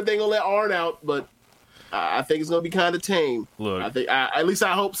 I wonder if they're going to let Arn out, but I think it's going to be kind of tame. Look, at least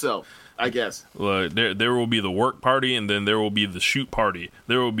I hope so. I guess. Look, there will be the work party, and then there will be the shoot party.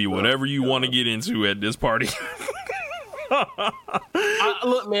 There will be whatever you want to get into at this party.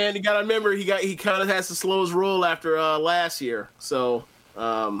 Look, man, you got to remember he kind of has to slow his roll after last year. So,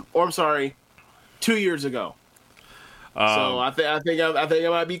 or I'm sorry, 2 years ago. So I think I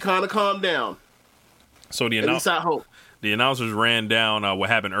might be kind of calmed down. So at least I hope. The announcers ran down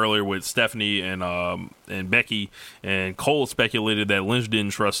what happened earlier with Stephanie and Becky, and Cole speculated that Lynch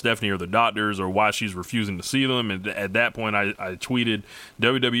didn't trust Stephanie or the doctors, or why she's refusing to see them. And at that point, I tweeted,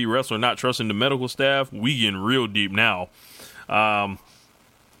 WWE wrestler not trusting the medical staff. We getting real deep now. And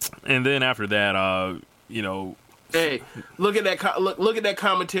then after that, hey, look at that! Look at that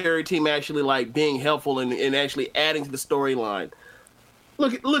commentary team actually like being helpful and actually adding to the storyline.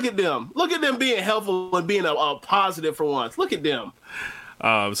 Look at them. Look at them being helpful and being a positive for once. Look at them.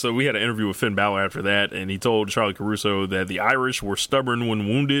 So we had an interview with Finn Balor after that, and he told Charlie Caruso that the Irish were stubborn when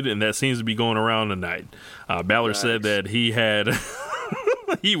wounded, and that seems to be going around tonight. Balor said that he had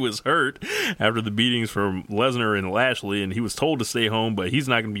he was hurt after the beatings from Lesnar and Lashley, and he was told to stay home, but he's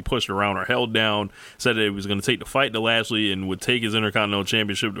not going to be pushed around or held down. Said that he was going to take the fight to Lashley and would take his Intercontinental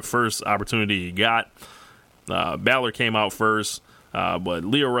Championship the first opportunity he got. Balor came out first, but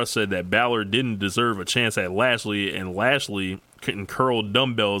Leo Rush said that Balor didn't deserve a chance at Lashley, and Lashley couldn't curl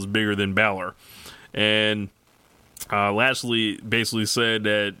dumbbells bigger than Balor. And Lashley basically said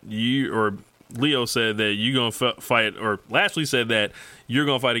that Leo said that you're going to fight, or Lashley said that you're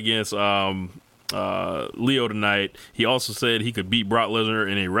going to fight against Leo tonight. He also said he could beat Brock Lesnar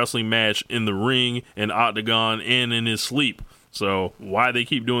in a wrestling match in the ring, in Octagon, and in his sleep. So why they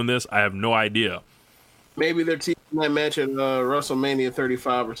keep doing this, I have no idea. Maybe they're teasing that match at WrestleMania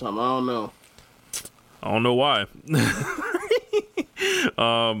 35 or something. I don't know. I don't know why.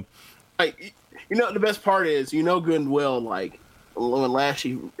 Like, you know, the best part is, you know good and well, like, when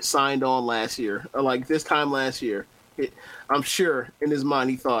Lashley signed on last year, or like this time last year, I'm sure in his mind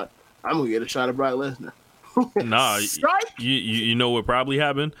he thought, I'm going to get a shot at Brock Lesnar. Nah, you know what probably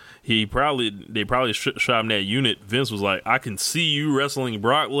happened? They probably shot him that unit. Vince was like, I can see you wrestling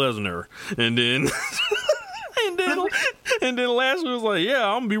Brock Lesnar. And then and then Lashley was like, yeah,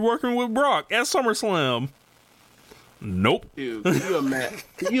 I'm going to be working with Brock at SummerSlam. Nope. Dude,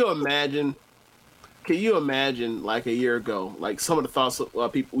 can you imagine like a year ago, like some of the thoughts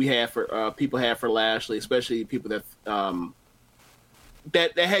people had for Lashley, especially people that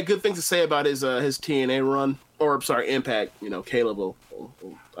that had good things to say about his TNA run, or I'm sorry, Impact. You know, Caleb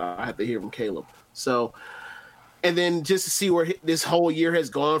I have to hear from Caleb. So, and then just to see where this whole year has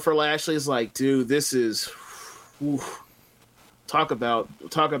gone for Lashley is like, dude, this is talk about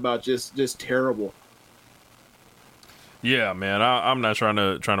just terrible. Yeah, man, I'm not trying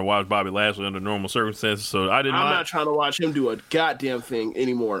to watch Bobby Lashley under normal circumstances, so I'm not trying to watch him do a goddamn thing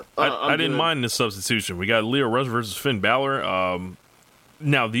anymore. I didn't mind this substitution. We got Leo Rush versus Finn Balor.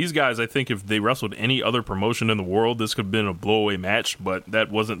 Now, these guys, I think if they wrestled any other promotion in the world, this could have been a blowaway match, but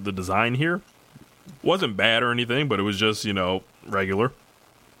that wasn't the design here. Wasn't bad or anything, but it was just, you know, regular.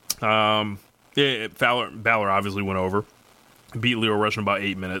 Balor obviously went over, beat Leo Rush in about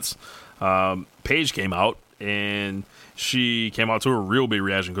 8 minutes. Paige came out, and she came out to a real big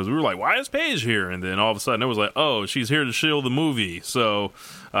reaction because we were like, why is Paige here? And then all of a sudden it was like, oh, she's here to shill the movie. So,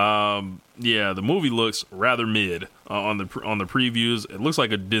 yeah, the movie looks rather mid on the previews. It looks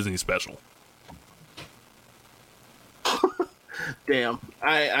like a Disney special. Damn.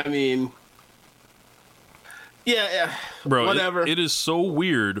 I mean, yeah. Bro, whatever. It is so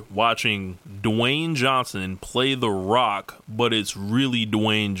weird watching Dwayne Johnson play The Rock, but it's really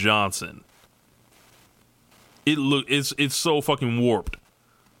Dwayne Johnson. It's so fucking warped.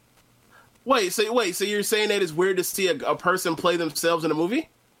 Wait, so you're saying that it's weird to see a person play themselves in a movie?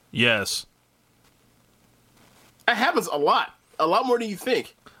 Yes. That happens a lot more than you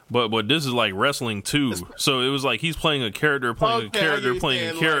think. But this is like wrestling too. So it was like he's playing a character, playing a character. I get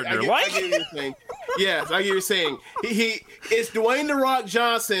what you're saying. Yes, I get what you're saying. It's Dwayne The Rock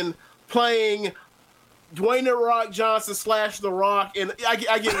Johnson playing Dwayne The Rock Johnson / The Rock, and I get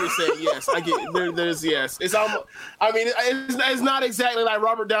what you're saying. Yes, I get there's yes. It's almost. I mean, it's not exactly like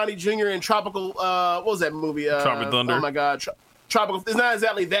Robert Downey Jr. in Tropical. What was that movie? Tropic Thunder. Oh my God, Tropical. It's not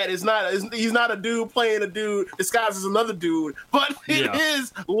exactly that. He's not a dude playing a dude disguised as another dude, but it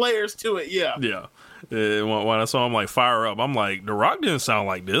is layers to it. Yeah. Yeah. When I saw him like fire up, I'm like, The Rock didn't sound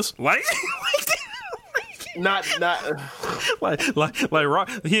like this. Like. Not like Rock.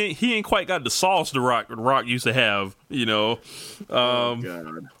 He ain't quite got the sauce the Rock used to have, you know.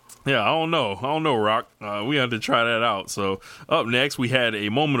 God. Yeah, I don't know, Rock. We had to try that out. So up next, we had a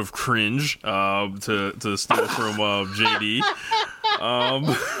moment of cringe to steal from JD.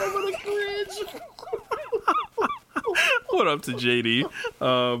 Moment of cringe. What up to JD?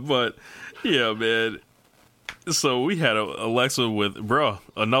 But yeah, man. So we had Alexa with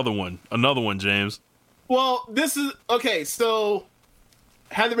another one, James. Well, this is okay. So,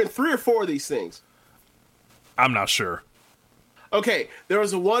 have there been 3 or 4 of these things? I'm not sure. Okay, there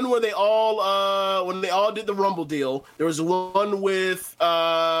was a one where they all when they all did the Rumble deal. There was one with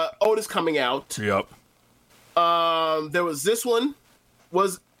Otis coming out. Yep. There was this one.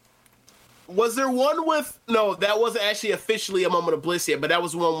 Was there one with? No, that wasn't actually officially a Moment of Bliss yet, but that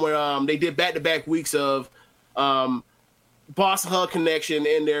was one where they did back-to-back weeks of Boss Hug connection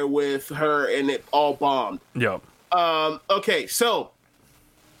in there with her, and it all bombed. Yep. Okay, so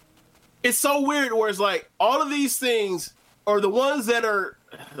it's so weird where it's like all of these things are the ones that are.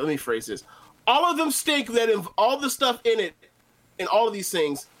 Let me phrase this: all of them stink. That all the stuff in it and all of these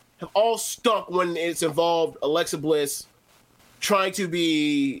things have all stunk when it's involved Alexa Bliss trying to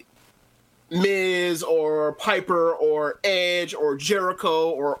be Miz or Piper or Edge or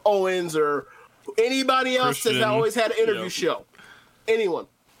Jericho or Owens or anybody else that's always had an interview show. Anyone.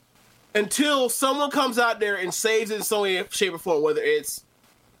 Until someone comes out there and saves it in some way, shape, or form, whether it's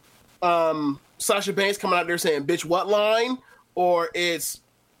Sasha Banks coming out there saying, bitch, what line? Or it's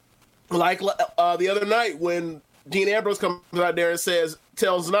like the other night when Dean Ambrose comes out there and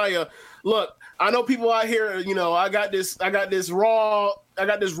tells Nia, look, I know people out here, I got this raw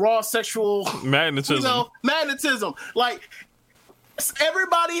sexual magnetism. Magnetism. Like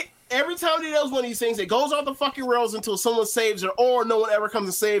everybody, every time he does one of these things, it goes off the fucking rails until someone saves her, or no one ever comes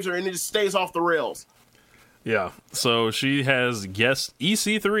and saves her, and it just stays off the rails. Yeah. So she has guest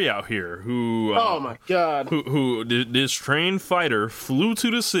EC3 out here, who oh my god, who this trained fighter flew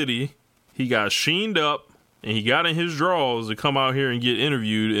to the city. He got sheened up, and he got in his drawers to come out here and get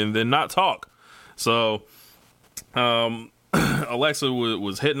interviewed, and then not talk. So, Alexa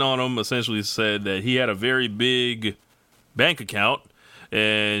was hitting on him, essentially said that he had a very big bank account,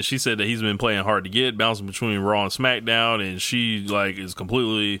 and she said that he's been playing hard to get, bouncing between Raw and SmackDown, and she, is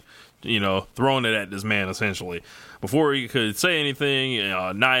completely, throwing it at this man, essentially. Before he could say anything,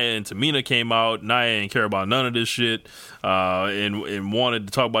 Nia and Tamina came out. Nia didn't care about none of this shit, and wanted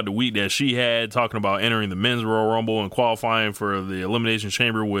to talk about the week that she had, talking about entering the Men's Royal Rumble and qualifying for the Elimination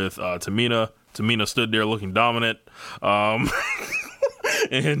Chamber with Tamina. Tamina stood there looking dominant. And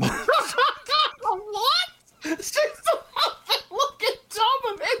what? She's looking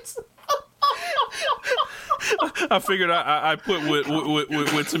dominant. I figured I put with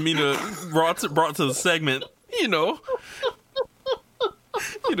Tamina brought to the segment, Oh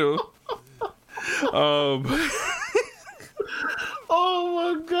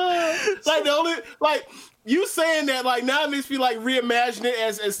my god! You saying that, now it makes me reimagine it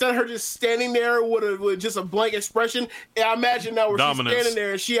as instead of her just standing there with just a blank expression. I imagine now where Dominance. She's standing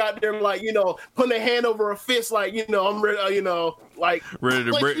there and she out there putting a hand over her fist, I'm ready, ready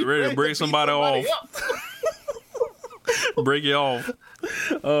to break somebody off. Break it off.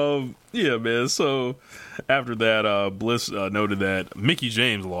 Yeah, man. So after that, Bliss noted that Mickie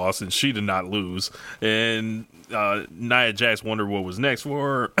James lost and she did not lose, and Nia Jax wondered what was next for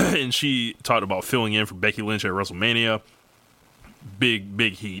her, and she talked about filling in for Becky Lynch at WrestleMania.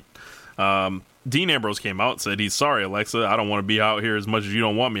 Big heat. Dean Ambrose came out and said he's sorry, Alexa, I don't want to be out here as much as you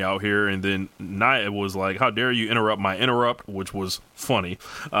don't want me out here. And then Nia was like, how dare you interrupt my interrupt, which was funny.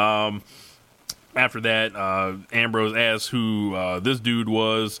 After that, Ambrose asked who this dude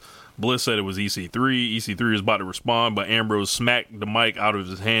was. Bliss said it was EC3. EC3 was about to respond, but Ambrose smacked the mic out of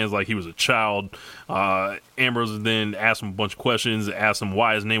his hands like he was a child. Ambrose then asked him a bunch of questions, asked him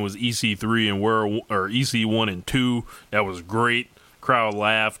why his name was EC3 and or EC1 and 2. That was great. Crowd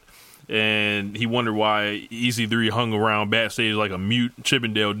laughed. And he wondered why EC3 hung around backstage like a mute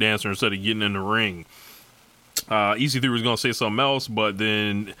Chippendale dancer instead of getting in the ring. EC3 was going to say something else, but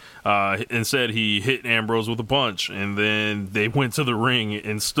then instead he hit Ambrose with a punch, and then they went to the ring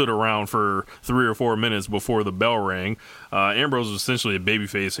and stood around for 3 or 4 minutes before the bell rang. Ambrose was essentially a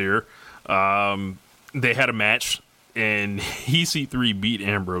babyface here. They had a match, and EC3 beat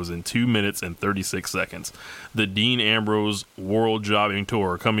Ambrose in 2 minutes and 36 seconds. The Dean Ambrose World Jobbing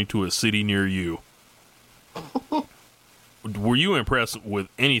Tour coming to a city near you. Were you impressed with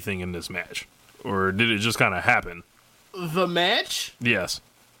anything in this match? Or did it just kind of happen? The match? Yes.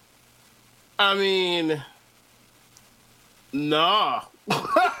 I mean, nah.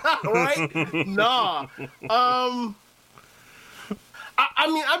 Right? Nah. I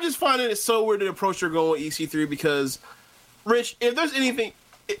mean, I'm just finding it so weird to approach her going with EC3 because, Rich, if there's anything,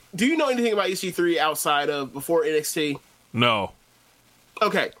 do you know anything about EC3 outside of before NXT? No.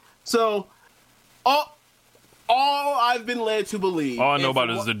 Okay, so all I've been led to believe. All I know about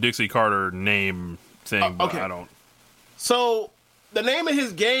is the Dixie Carter name thing, but I don't. So the name of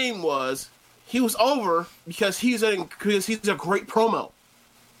his game was he was over because he's a great promo.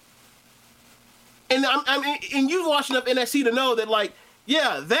 And and you've watched enough NXT to know that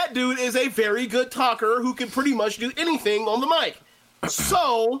that dude is a very good talker who can pretty much do anything on the mic.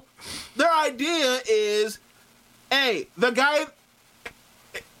 So their idea is, hey, the guy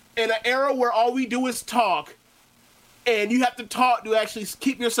in an era where all we do is talk, and you have to talk to actually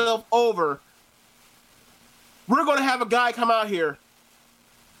keep yourself over, we're going to have a guy come out here,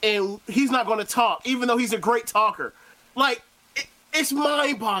 and he's not going to talk, even though he's a great talker. It's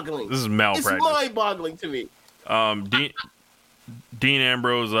mind-boggling. This is malpractice. It's mind-boggling to me. Dean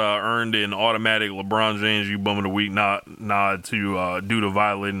Ambrose earned an automatic LeBron James "You Bum of the Week" nod to due to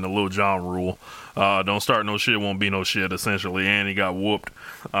violating the Lil Jon rule. Don't start no shit, won't be no shit, essentially. And he got whooped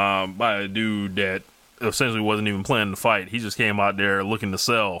by a dude that essentially wasn't even planning to fight. He just came out there looking to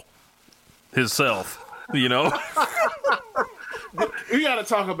sell himself, you know? We got to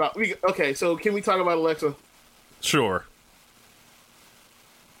talk about... Okay, so can we talk about Alexa? Sure.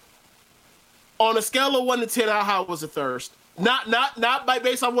 On a scale of 1 to 10, how hot was the thirst? Not by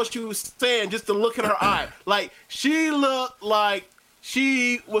based on what she was saying, just to look in her eye. Like, she looked like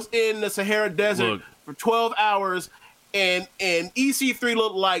she was in the Sahara Desert for 12 hours, and EC3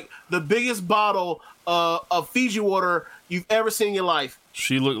 looked like the biggest bottle of Fiji water you've ever seen in your life.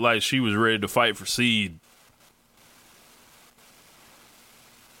 She looked like she was ready to fight for seed.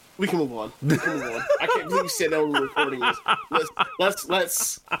 We can move on. I can't believe you said that when we were recording this.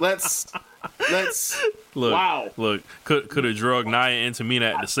 Let's. Look, wow. Look, could have drugged Nia and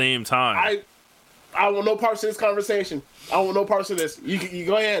Tamina at the same time. I want no parts of this conversation. I want no parts of this. You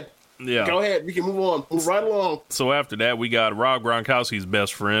go ahead. Yeah. Go ahead. We can move on. Move right along. So after that, we got Rob Gronkowski's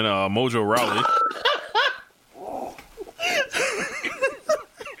best friend, Mojo Rawley.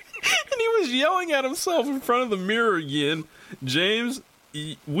 And he was yelling at himself in front of the mirror again. James,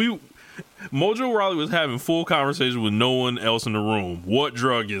 Mojo Rawley was having full conversation with no one else in the room. What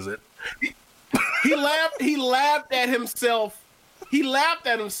drug is it? He laughed at himself. He laughed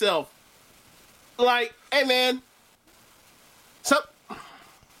at himself. Like, hey man,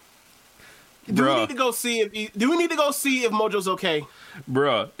 do we need to go see if Mojo's okay?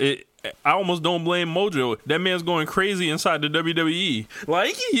 Bruh, I almost don't blame Mojo. That man's going crazy inside the WWE.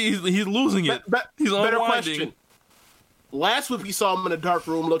 Like, he's losing it. He's better unwinding. Question. Last week we saw him in a dark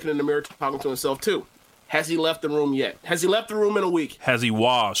room looking in the mirror talking to himself too. Has he left the room yet? Has he left the room in a week? Has he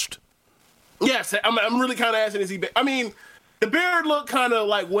washed? Yes, I'm really kind of asking, is he... I mean, the beard looked kind of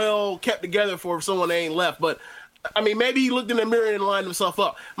like well kept together for someone that ain't left, but I mean, maybe he looked in the mirror and lined himself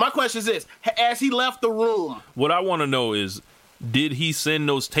up. My question is this: has he left the room? What I want to know is, did he send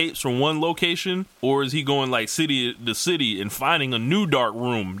those tapes from one location, or is he going like city to city and finding a new dark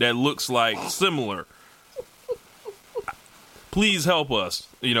room that looks like similar? Please help us.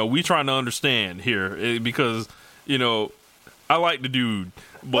 You know, we trying to understand here because, you know, I like the dude,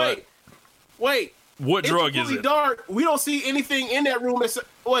 but wait. What drug is it? Dark. We don't see anything in that room.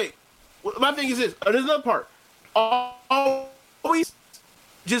 Wait. My thing is this. There's another part. Always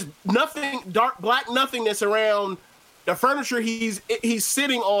just nothing, dark, black nothingness around the furniture he's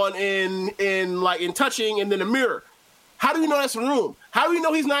sitting on in touching, and then the mirror. How do we know that's a room? How do we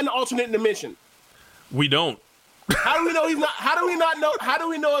know he's not in the alternate dimension? We don't. How do we know he's not? How do we not know? How do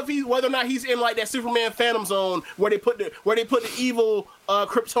we know if whether or not he's in like that Superman Phantom Zone where they put the evil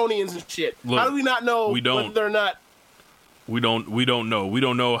Kryptonians and shit? Look, how do we not know whether or not? We don't know. We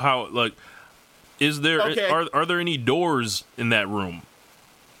don't know how. Like, is there are there any doors in that room?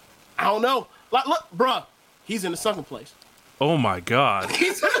 I don't know. Like, look, bruh, he's in the sunken place. Oh my god.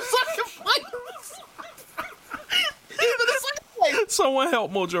 He's in the sunken place. He's in the sunken place. Someone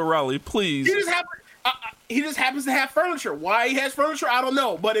help Mojo Rawley, please. He just happens to have furniture. Why he has furniture, I don't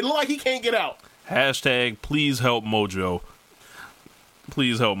know. But it looks like he can't get out. Hashtag please help Mojo.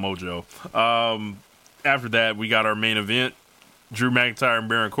 Please help Mojo. After that, we got our main event. Drew McIntyre and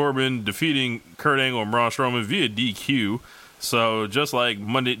Baron Corbin defeating Kurt Angle and Braun Strowman via DQ. So just like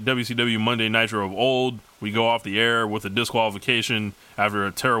WCW Monday Nitro of old, we go off the air with a disqualification after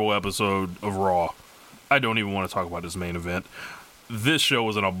a terrible episode of Raw. I don't even want to talk about this main event. This show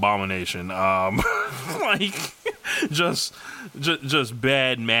was an abomination. Like, just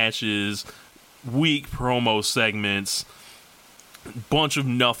bad matches, weak promo segments, bunch of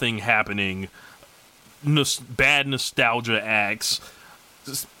nothing happening, bad nostalgia acts,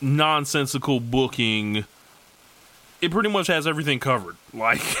 just nonsensical booking. It pretty much has everything covered.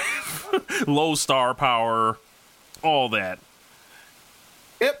 Like, low star power, all that.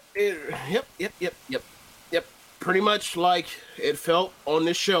 Yep. Pretty much like it felt on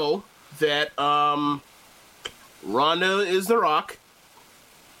this show that Ronda is The Rock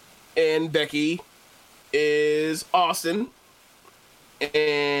and Becky is Austin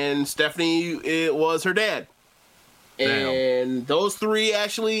and Stephanie was her dad. Damn. And those three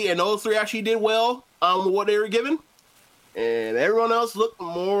actually did well with what they were given. And everyone else looked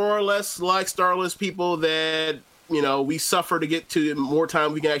more or less like starless people that, you know, we suffer to get to more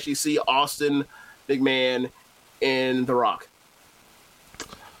time we can actually see Austin, McMahon, and The Rock.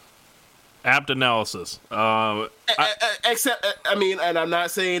 Apt analysis. Except, I mean, and I'm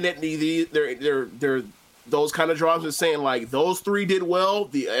not saying that they're those kind of draws. I'm saying like those three did well.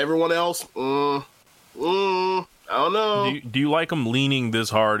 Everyone else, I I don't know. Do you like them leaning this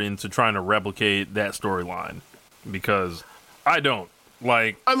hard into trying to replicate that storyline? Because I don't.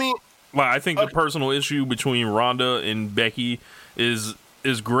 I think the personal issue between Ronda and Becky is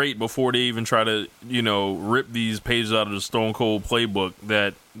great before they even try to, rip these pages out of the Stone Cold playbook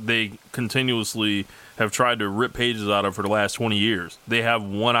that they continuously have tried to rip pages out of for the last 20 years. They have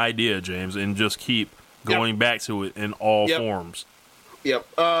one idea, James, and just keep going back to it in all forms. Yep.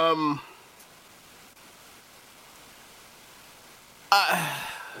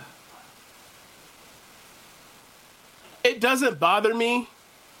 It doesn't bother me.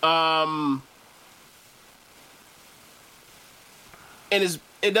 And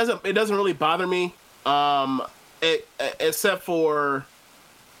it doesn't really bother me. Except for,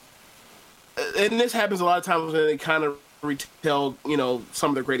 and this happens a lot of times when they kind of retell, some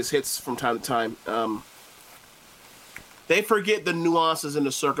of their greatest hits from time to time. They forget the nuances and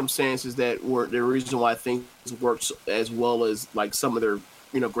the circumstances that were the reason why things worked as well as like some of their,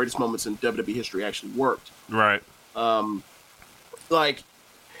 greatest moments in WWE history actually worked. Right.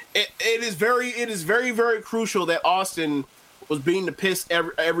 It is very, very crucial that Austin was being the piss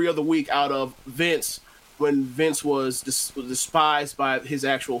every other week out of Vince when Vince was despised by his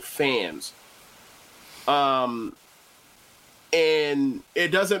actual fans. And it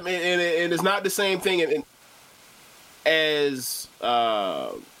doesn't, and it is not the same thing as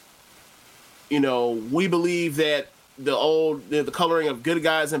we believe that the coloring of good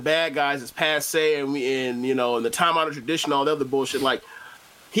guys and bad guys is passe, and in the time honored tradition, all the other bullshit. Like,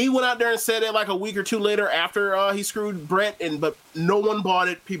 he went out there and said it like a week or two later after he screwed Brett, but no one bought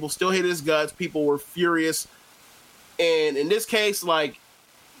it. People still hated his guts. People were furious. And in this case, like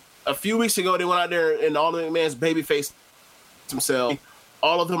a few weeks ago, they went out there and all the McMahon's babyface himself.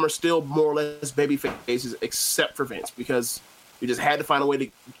 All of them are still more or less baby faces, except for Vince, because we just had to find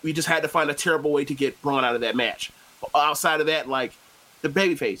a terrible way to get Braun out of that match. Outside of that, like the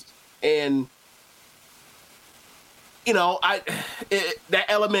baby faces, and that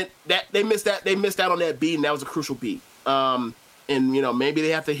element that they missed out on that beat, and that was a crucial beat. And maybe they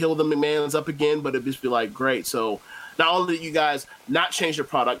have to heal the McMahons up again, but it'd just be like, great. So not only do you guys not change your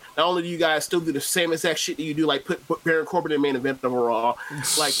product, not only do you guys still do the same exact shit that you do, like put Baron Corbin in the main event of Raw,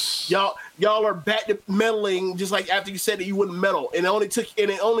 like y'all are back to meddling just like after you said that you wouldn't meddle, and it only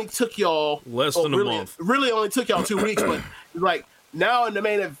took y'all less than a month. Really, only took y'all 2 weeks, but like now in the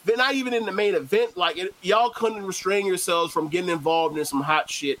main event, not even in the main event, like y'all couldn't restrain yourselves from getting involved in some hot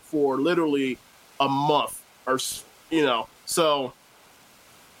shit for literally a month or so.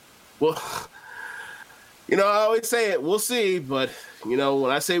 Well. I always say it, we'll see, but, when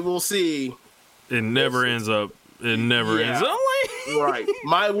I say we'll see... It never ends up. Right.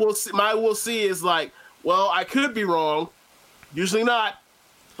 My we'll see is like, well, I could be wrong. Usually not,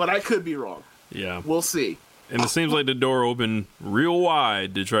 but I could be wrong. Yeah. We'll see. And it seems like the door opened real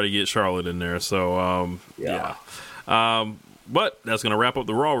wide to try to get Charlotte in there, so, yeah. But that's going to wrap up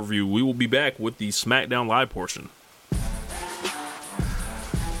the Raw review. We will be back with the SmackDown Live portion.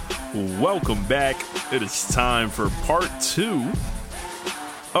 Welcome back. It is time for part 2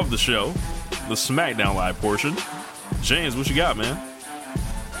 of the show, the SmackDown Live portion. James, what you got, man?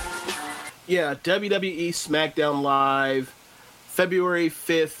 Yeah, WWE SmackDown Live, February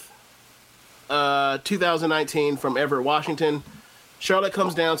 5th, 2019, from Everett, Washington. Charlotte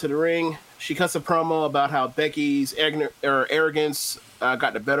comes down to the ring. She cuts a promo about how Becky's arrogance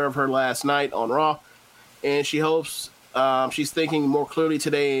got the better of her last night on Raw, and she hopes she's thinking more clearly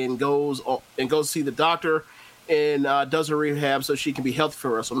today and goes see the doctor and does her rehab so she can be healthy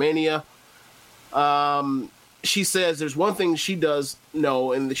for WrestleMania. She says there's one thing she does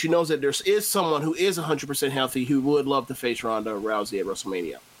know, and that she knows that there is someone who is 100% healthy who would love to face Ronda Rousey at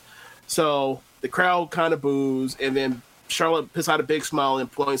WrestleMania. So the crowd kind of boos, and then Charlotte puts out a big smile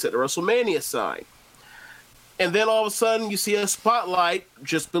and points at the WrestleMania sign. And then all of a sudden you see a spotlight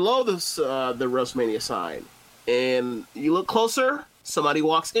just below the WrestleMania sign. And you look closer, somebody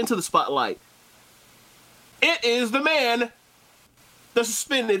walks into the spotlight. It is the man, the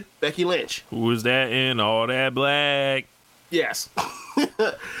suspended Becky Lynch. Who is that in all that black? Yes.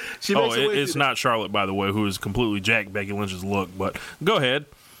 It's not Charlotte, by the way, who is completely jacked Becky Lynch's look, but go ahead.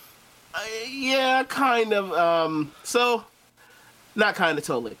 Yeah, kind of. Not kind of,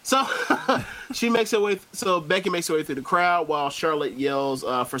 totally. So Becky makes her way through the crowd while Charlotte yells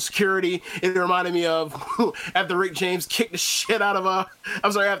for security. It reminded me of after Rick James kicked the shit out of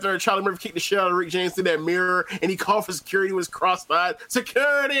after Charlie Murphy kicked the shit out of Rick James through that mirror, and he called for security, was cross-eyed.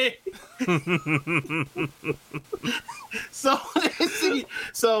 Security!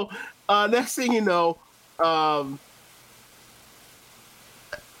 Next thing you know,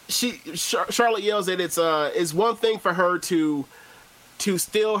 Charlotte yells that it's one thing for her to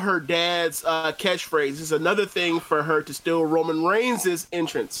steal her dad's catchphrase. It's another thing for her to steal Roman Reigns'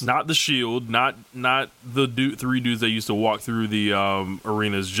 entrance. Not the Shield, not the three dudes that used to walk through the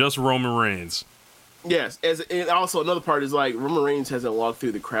arenas, just Roman Reigns. Yes, and also another part is like Roman Reigns hasn't walked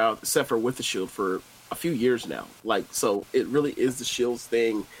through the crowd except for with the Shield for a few years now. Like, so it really is the Shield's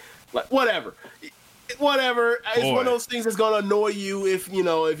thing. Like, whatever. It's one of those things that's gonna annoy you if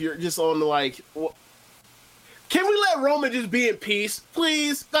you're just on the like. Can we let Roman just be in peace,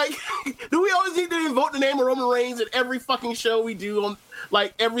 please? Like, do we always need to invoke the name of Roman Reigns at every fucking show we do on,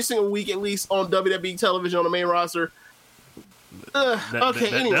 like, every single week at least on WWE television on the main roster?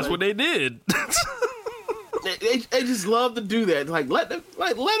 Anyway. That's what they did. They just love to do that. Like, let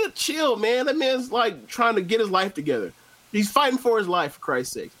it chill, man. That man's like trying to get his life together. He's fighting for his life, for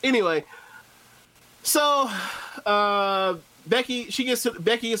Christ's sake. Anyway, so Becky gets all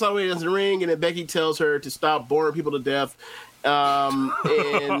the way into the ring, and then Becky tells her to stop boring people to death.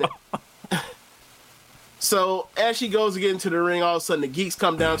 And so as she goes to get into the ring, all of a sudden the geeks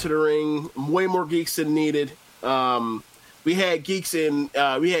come down to the ring. Way more geeks than needed. We had geeks in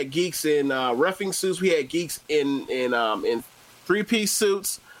reffing suits. We had geeks in 3-piece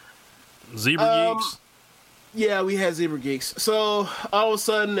suits. Zebra geeks. Yeah, we had zebra geeks. So all of a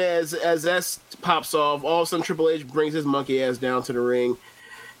sudden, as that pops off, all of a sudden Triple H brings his monkey ass down to the ring.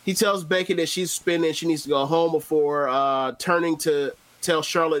 He tells Becky that she's spinning, she needs to go home before turning to tell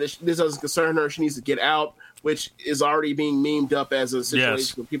Charlotte that this doesn't concern her. She needs to get out, which is already being memed up as a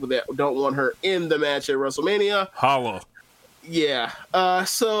situation for people that don't want her in the match at WrestleMania. Holla. Yeah.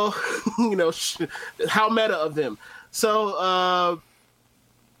 So, how meta of them. So,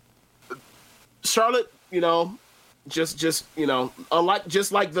 Charlotte,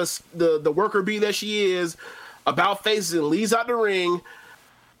 just like the worker bee that she is, about faces and leaves out the ring.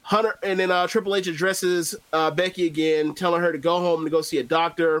 Hunter and then Triple H addresses Becky again, telling her to go home to go see a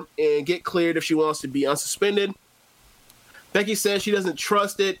doctor and get cleared if she wants to be unsuspended. Becky says she doesn't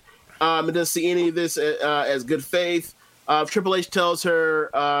trust it and doesn't see any of this as good faith. Triple H tells her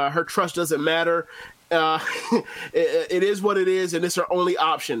her trust doesn't matter. It is what it is, and it's her only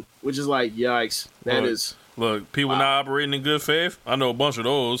option, which is like, yikes. Look, people not operating in good faith. I know a bunch of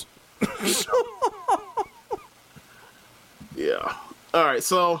those. Yeah. All right,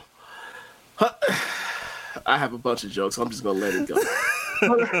 so I have a bunch of jokes. So I'm just gonna let it go.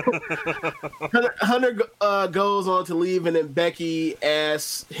 Hunter goes on to leave, and then Becky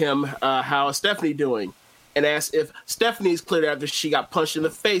asks him how is Stephanie doing, and asks if Stephanie's cleared after she got punched in the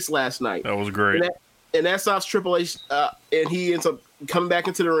face last night. That was great. And that stops Triple H, and he ends up coming back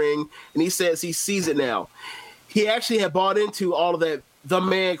into the ring, and he says he sees it now. He actually had bought into all of that the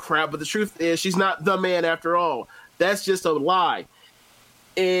man crap, but the truth is she's not the man after all. That's just a lie.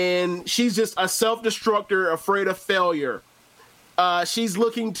 And she's just a self-destructor afraid of failure. She's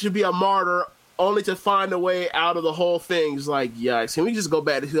looking to be a martyr only to find a way out of the whole thing. It's like, yikes. Can we just go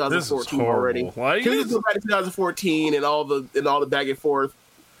back to 2014 already? Like, can we just go back to 2014 and all the back and forth?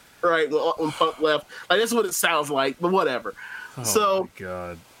 Right, when Punk left. Like, that's what it sounds like, but whatever. Oh, my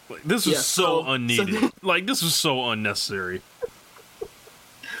God. Like, this is so unneeded. Like, this is so unnecessary.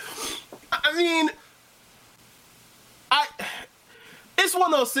 I mean, it's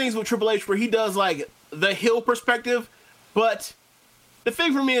one of those things with Triple H where he does, like, the heel perspective, but the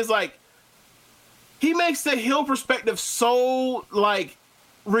thing for me is, like, he makes the heel perspective so, like,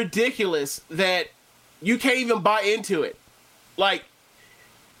 ridiculous that you can't even buy into it. Like,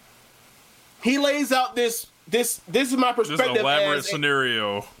 he lays out this is my perspective. This elaborate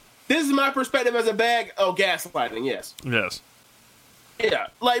scenario. This is my perspective as a bag. Oh, gaslighting, yes. Yes. Yeah,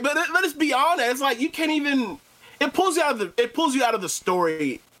 like, but let's be honest. It's like you can't even. It pulls you out of the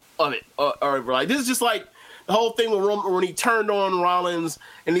story of it. Or like this is just like the whole thing when he turned on Rollins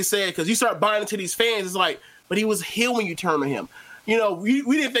and he said because you start buying into these fans. It's like, but he was heel when you turned on him. We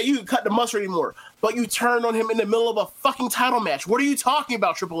didn't think you could cut the mustard anymore, but you turned on him in the middle of a fucking title match. What are you talking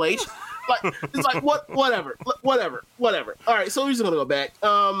about, Triple H? Like, it's like whatever. All right, so we're just gonna go back.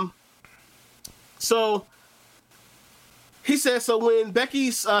 So he says so when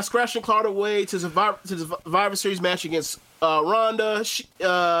Becky's scratched and clawed her way to the Survivor Series match against Ronda,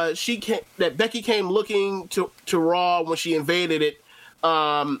 Becky came looking to Raw when she invaded it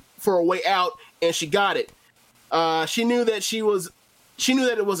for a way out, and she got it. She knew that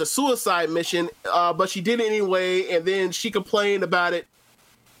it was a suicide mission, but she did it anyway, and then she complained about it.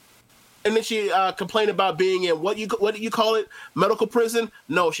 And then she complained about being in what did you call it? Medical prison?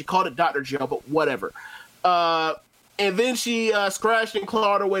 No, she called it doctor jail, but whatever. And then she scratched and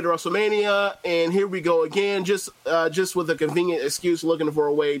clawed her way to WrestleMania, and here we go again, just with a convenient excuse, looking for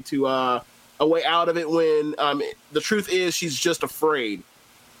a way out of it. When the truth is, she's just afraid.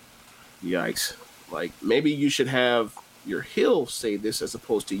 Yikes! Like, maybe you should have your heel say this as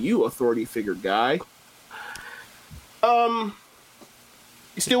opposed to you, authority figure guy. You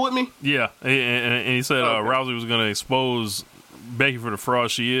still with me? Yeah, and he said Okay. Rousey was going to expose Becky for the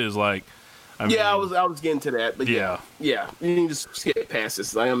fraud she is. Like, I mean, I was getting to that, but yeah. You can just skip past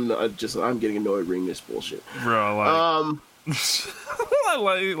this. I'm getting annoyed reading this bullshit. bro,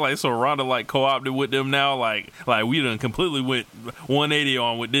 like, like so Ronda like co-opted with them now. Like we done completely went 180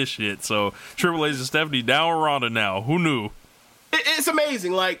 on with this shit. So Triple H and Stephanie down with Ronda now. Who knew? It's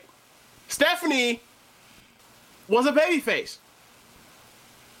amazing. Like, Stephanie was a babyface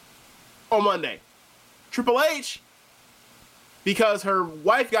on Monday. Triple H, because her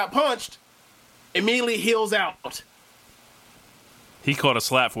wife got punched, immediately heels out. He caught a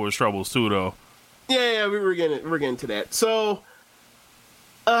slap for his troubles too, though. Yeah, we're getting to that. So,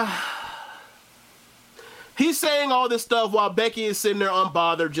 he's saying all this stuff while Becky is sitting there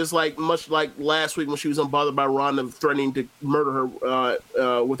unbothered, just much like last week when she was unbothered by Ronda threatening to murder her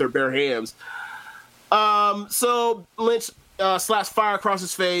with her bare hands. So Lynch slaps fire across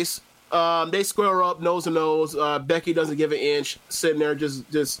his face. They square up nose to nose. Becky doesn't give an inch, sitting there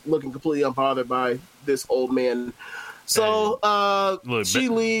just looking completely unbothered by this old man. So Look, she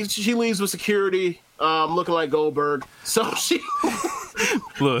leaves. She leaves with security, looking like Goldberg. So she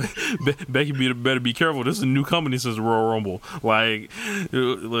look, Becky better be careful. This is a new company since the Royal Rumble. Like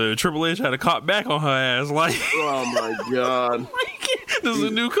Triple H had a cop back on her ass. Like, oh my god, this is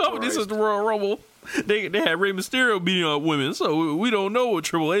a new company Christ. since the Royal Rumble. They had Rey Mysterio beating up women, so we don't know what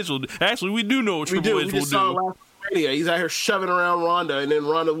Triple H will do. Actually, we do know what Triple H we will just saw do. last WrestleMania. He's out here shoving around Ronda, and then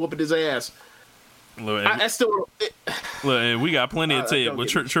Ronda whooping his ass. Look, I still. and we got plenty of tape, don't but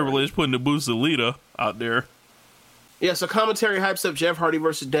get me Triple H putting the boots to Lita out there. Yeah, so commentary hypes up Jeff Hardy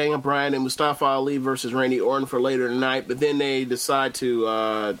versus Daniel Bryan and Mustafa Ali versus Randy Orton for later tonight, but then they decide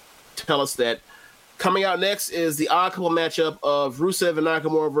to tell us that coming out next is the odd couple matchup of Rusev and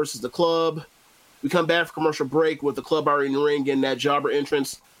Nakamura versus The Club. We come back for commercial break with The Club already in the ring, getting that jobber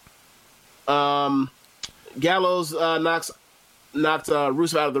entrance. Gallows knocked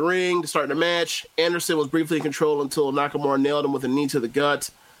Rusev out of the ring to start the match. Anderson was briefly in control until Nakamura nailed him with a knee to the gut.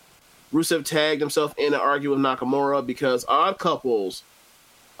 Rusev tagged himself in and argued with Nakamura because odd couples.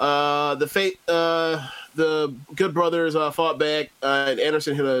 The Good Brothers fought back, and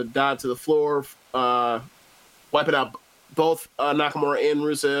Anderson hit a dive to the floor, wiping out both Nakamura and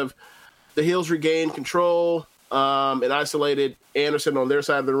Rusev. The heels regained control and isolated Anderson on their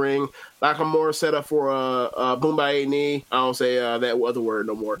side of the ring. Nakamura set up for a Boombaye knee. I don't say that other word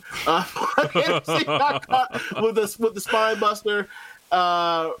no more. Anderson got caught with the spine buster.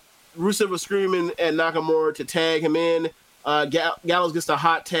 Rusev was screaming at Nakamura to tag him in. Gallows gets a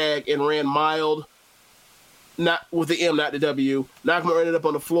hot tag and ran mild. Not with the M, not the W. Nakamura ended up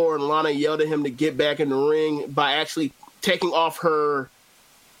on the floor, and Lana yelled at him to get back in the ring by actually taking off her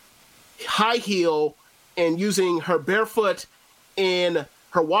high heel and using her barefoot in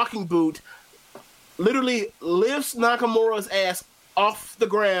her walking boot, literally lifts Nakamura's ass off the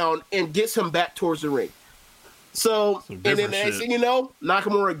ground and gets him back towards the ring. So, and then the next thing you know,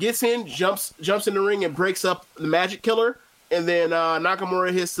 Nakamura gets in, jumps in the ring and breaks up the Magic Killer, and then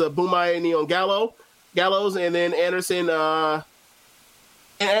Nakamura hits the Boombaye knee on Gallows, and then Anderson then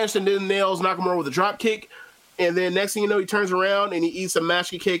nails Nakamura with a drop kick. And then next thing you know, he turns around and he eats a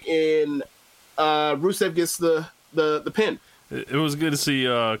Mashki kick, and Rusev gets the pin. It was good to see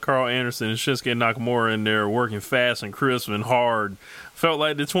Carl Anderson and Shinsuke Nakamura in there working fast and crisp and hard. Felt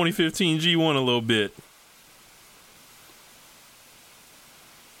like the 2015 G1 a little bit.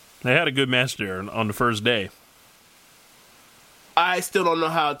 They had a good match there on the first day. I still don't know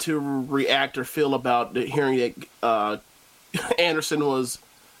how to react or feel about hearing that Anderson was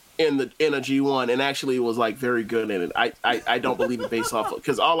in a G1 and actually was like very good in it. I don't believe it based off of,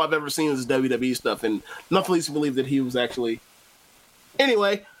 because all I've ever seen is WWE stuff, and nothing leads to believe that he was actually.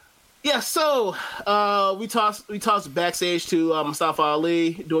 Anyway, yeah. So we tossed backstage to Mustafa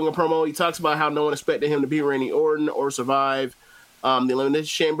Ali doing a promo. He talks about how no one expected him to beat Randy Orton or survive the Elimination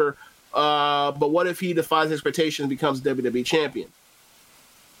Chamber. But what if he defies expectations and becomes WWE champion?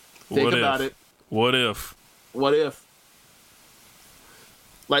 Think about it. What if? What if?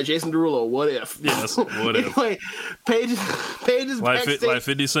 Like Jason Derulo, what if? Yes, what if? Anyway, Paige is like backstage. Like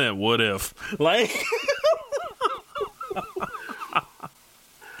 50 Cent, what if? Like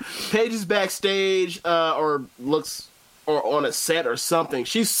Paige is backstage, or on a set or something.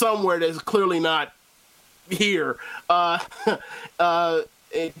 She's somewhere that's clearly not here to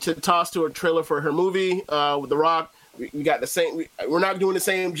toss to a trailer for her movie with The Rock. We got the same. We're not doing the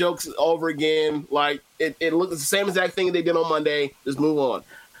same jokes over again. Like it looks the same exact thing they did on Monday. Just move on.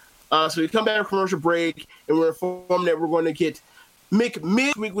 So we come back from commercial break, and we're informed that we're going to get Mick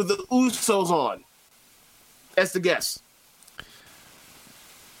midweek with the Usos on as the guest.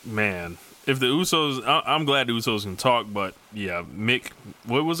 Man, if the Usos, I'm glad the Usos can talk, but yeah, Mick,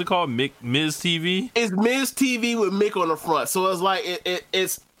 what was it called? Miz TV? It's Miz TV with Mick on the front, so it's like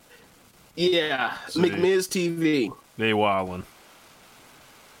it's Miz TV. They wildin'.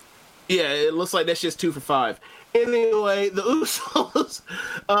 Yeah, it looks like that's just 2 for 5. Anyway, the Usos,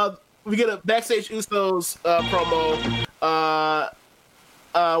 we get a backstage Usos promo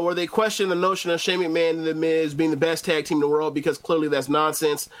where they question the notion of Shane McMahon and The Miz being the best tag team in the world because clearly that's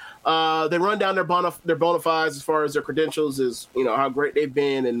nonsense. They run down their bona fides as far as their credentials, is how great they've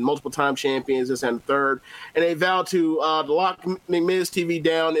been and multiple time champions, this and the third, and they vow to lock McMiz TV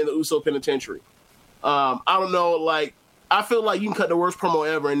down in the Uso Penitentiary. I don't know, like I feel like you can cut the worst promo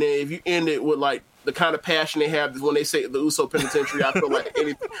ever, and then if you end it with like the kind of passion they have when they say the Uso Penitentiary, I feel like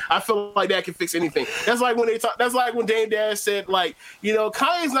anything. I feel like that can fix anything. That's like when That's like when Dame Dash said, like,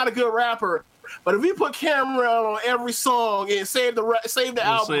 Kanye's not a good rapper, but if you put Cameron on every song and save the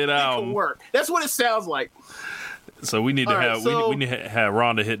album, it can work. That's what it sounds like. So we need to have we need to have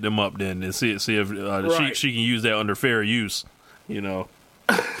Rhonda hit them up then and see if she can use that under fair use.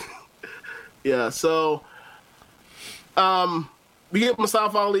 Yeah. So, we get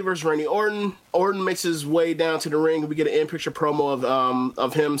Mustafa Ali versus Randy Orton. Orton makes his way down to the ring. We get an in-picture promo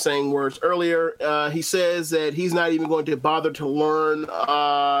of him saying words earlier. He says that he's not even going to bother to learn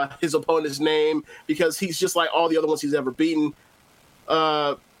his opponent's name because he's just like all the other ones he's ever beaten.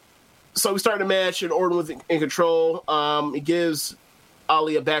 So we start the match, and Orton was in control. He gives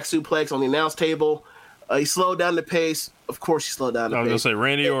Ali a back suplex on the announce table. He slowed down the pace. Of course, he slowed down the pace. I was going to say,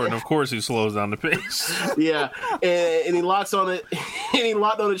 Randy Orton, of course he slows down the pace. Yeah, and he locks on it, and he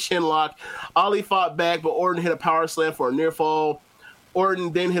locked on the chin lock. Ali fought back, but Orton hit a power slam for a near fall.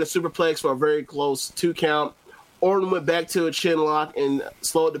 Orton then hit a superplex for a very close 2 count. Orton went back to a chin lock and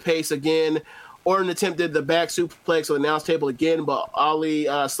slowed the pace again. Orton attempted the back suplex on the announce table again, but Ali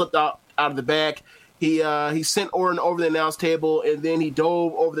slipped out of the back. He sent Orton over the announce table, and then he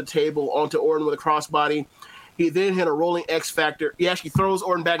dove over the table onto Orton with a crossbody. He then hit a rolling X Factor. He actually throws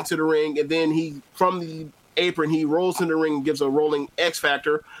Orton back into the ring, and then from the apron, he rolls in the ring and gives a rolling X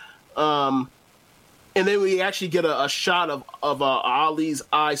Factor. And then we actually get a shot of Ali's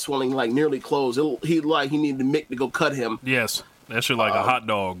eye swelling, like nearly closed. He needed Mick to go cut him. Yes, that shit like a hot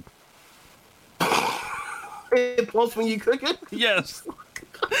dog. It pulls when you cook it? Yes.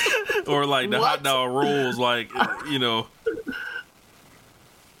 Or like the hot dog rolls, like,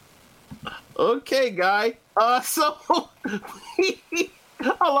 Okay, guy. So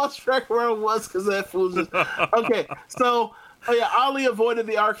I lost track where I was because that fool's just... Okay, so Ali avoided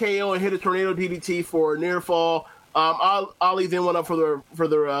the RKO and hit a tornado DDT for a near fall. Ali then went up for the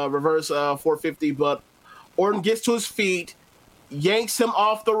reverse 450, but Orton gets to his feet, yanks him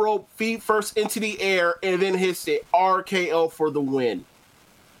off the rope, feet first into the air, and then hits the RKO for the win.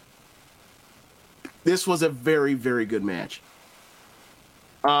 This was a very, very good match.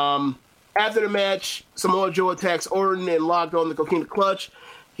 After the match, Samoa Joe attacks Orton and locked on the Coquina Clutch.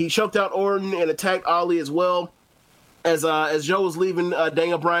 He choked out Orton and attacked Ali as well. As Joe was leaving,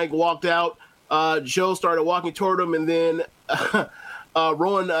 Daniel Bryan walked out. Joe started walking toward him, and then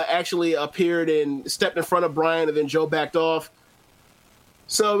Rowan actually appeared and stepped in front of Bryan, and then Joe backed off.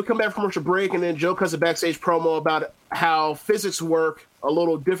 So we come back from commercial break, and then Joe cuts a backstage promo about how physics work a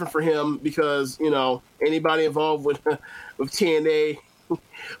little different for him because, anybody involved with TNA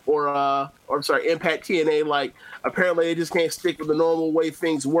or Impact TNA, like apparently they just can't stick with the normal way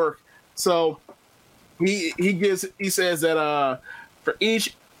things work. So he says that with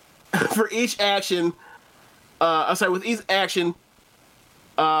each action, there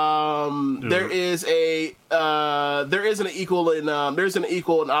is an equal and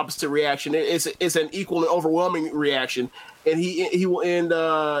opposite reaction. It's an equal and overwhelming reaction, and he will end.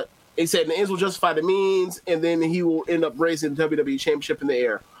 He said the ends will justify the means, and then he will end up raising the WWE Championship in the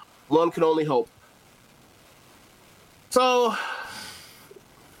air. One can only hope. So,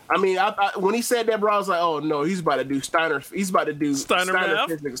 I mean, when he said that, bro, I was like, "Oh no, he's about to do Steiner. He's about to do Steiner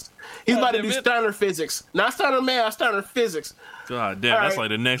physics. He's about to do Steiner physics, not Steiner math, Steiner physics." God damn, that's like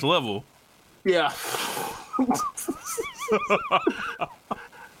the next level. Yeah.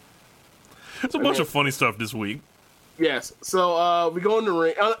 It's a bunch of funny stuff this week. Yes. So we go in the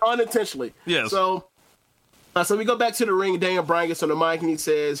ring unintentionally. Yes. So So we go back to the ring. Daniel Bryan gets on the mic and he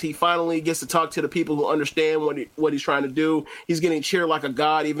says he finally gets to talk to the people who understand what he's trying to do. He's getting cheered like a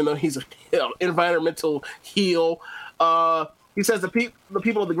god, even though he's an environmental heel. He says the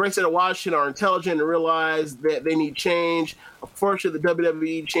people of the great state of Washington are intelligent and realize that they need change. Unfortunately, the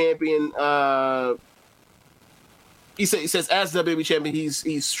WWE champion, he says as WWE champion,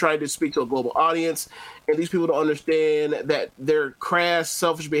 he's trying to speak to a global audience, and these people don't understand that their crass,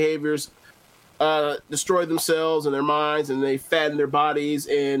 selfish behaviors destroy themselves and their minds, and they fatten their bodies,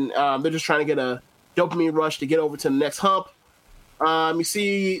 and they're just trying to get a dopamine rush to get over to the next hump. You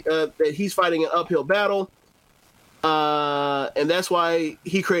see that he's fighting an uphill battle, and that's why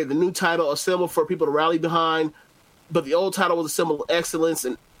he created the new title, a symbol for people to rally behind. But the old title was a symbol of excellence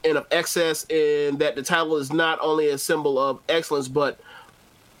and of excess, and that the title is not only a symbol of excellence, but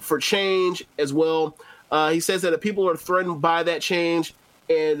for change as well. He says that if people are threatened by that change,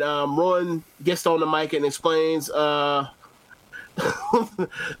 and Rowan gets on the mic and explains that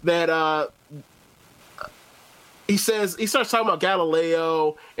he starts talking about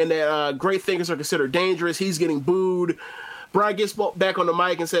Galileo and that great thinkers are considered dangerous. He's getting booed. Brian gets back on the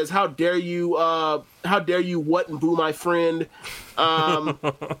mic and says, "How dare you? What and boo my friend?"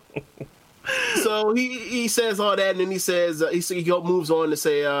 So he says all that, and then he says he moves on to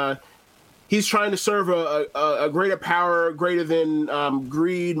say. He's trying to serve a greater power, greater than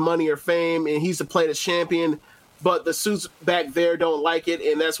greed, money, or fame, and he's to play the champion. But the suits back there don't like it,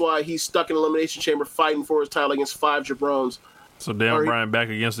 and that's why he's stuck in the Elimination Chamber fighting for his title against 5 jabrones. So Daniel Bryan back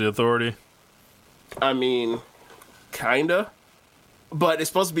against the Authority? I mean, kinda. But it's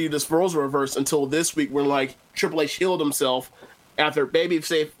supposed to be this roles reversed until this week when, like, Triple H healed himself after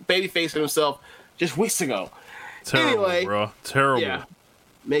babyfacing himself just weeks ago. Terrible, anyway, bro. Terrible. Yeah.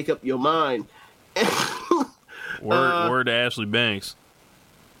 Make up your mind. Word to Ashley Banks.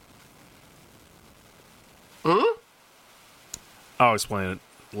 I'll explain it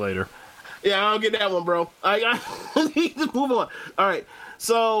later. Yeah, I'll get that one, bro. I need to move on. All right.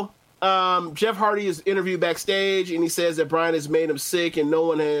 So, Jeff Hardy is interviewed backstage, and he says that Bryan has made him sick, and no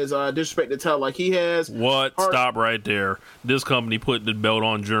one has disrespected the title like he has. What? Stop right there. This company put the belt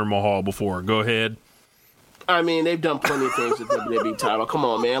on Jinder Mahal before. Go ahead. I mean, they've done plenty of things with the WWE title. Come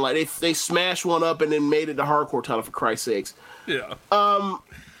on, man. Like, they smashed one up and then made it the hardcore title, for Christ's sakes. Yeah.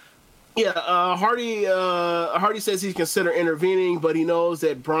 Hardy says he's considered intervening, but he knows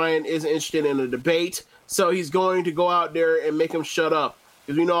that Bryan isn't interested in a debate, so he's going to go out there and make him shut up.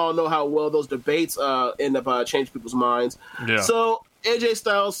 Because we all know how well those debates end up changing people's minds. Yeah. So AJ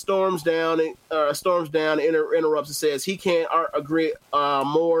Styles storms down and interrupts and says he can't agree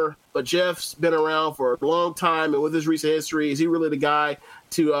more. But Jeff's been around for a long time, and with his recent history, is he really the guy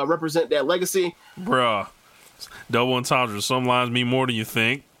to represent that legacy? Bruh, double entendre. Some lines mean more than you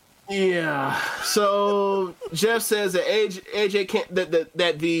think. Yeah. So Jeff says that AJ can't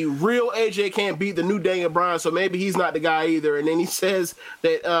that the real AJ can't beat the new Daniel Bryan, so maybe he's not the guy either. And then he says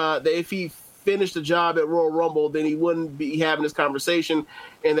that if he finished the job at Royal Rumble, then he wouldn't be having this conversation,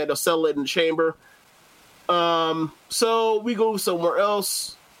 and that they'll settle it in the chamber. So we go somewhere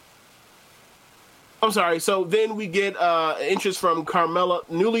else. I'm sorry. So then we get interest from Carmella,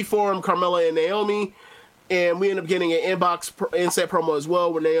 newly formed Carmella and Naomi. And we end up getting an inset promo as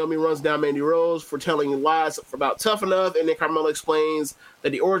well, where Naomi runs down Mandy Rose for telling lies about Tough Enough, and then Carmella explains that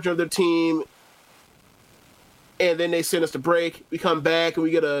the origin of their team, and then they send us to break. We come back, and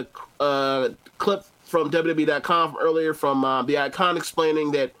we get a clip from WWE.com from earlier from the Icon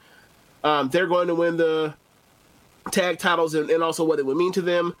explaining that they're going to win the tag titles and also what it would mean to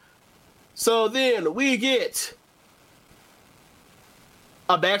them. So then we get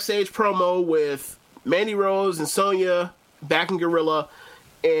a backstage promo with Mandy Rose and Sonya back in Gorilla,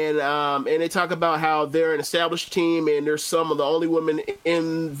 and they talk about how they're an established team, and they're some of the only women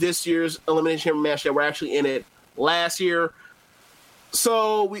in this year's Elimination Chamber match that were actually in it last year.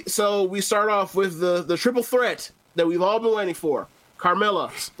 So we start off with the triple threat that we've all been waiting for: Carmella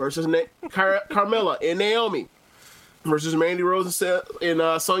versus Carmella and Naomi versus Mandy Rose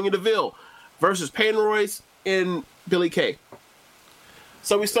and Sonya Deville versus Peyton Royce and Billie Kay.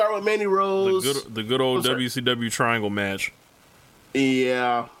 So we start with Mandy Rose. The good old WCW triangle match.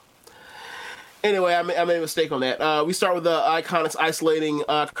 Yeah. Anyway, I made a mistake on that. We start with the Iconics isolating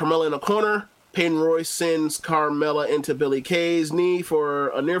Carmella in a corner. Peyton Royce sends Carmella into Billie Kay's knee for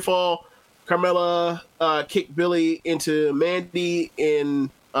a near fall. Carmella kicked Billie into Mandy in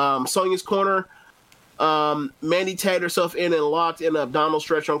Sonya's corner. Mandy tagged herself in and locked in an abdominal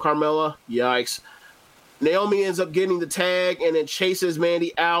stretch on Carmella. Yikes. Naomi ends up getting the tag and then chases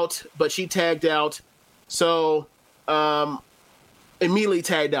Mandy out, but she tagged out. So, immediately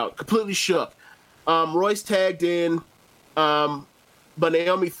tagged out, completely shook. Royce tagged in, but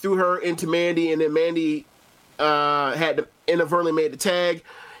Naomi threw her into Mandy, and then Mandy had to inadvertently made the tag,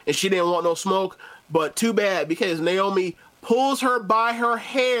 and she didn't want no smoke. But too bad, because Naomi pulls her by her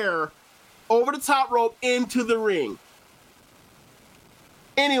hair over the top rope into the ring.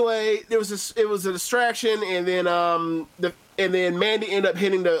 Anyway, it was a distraction, and then Mandy ended up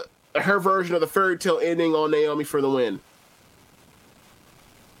hitting her version of the fairy tale ending on Naomi for the win.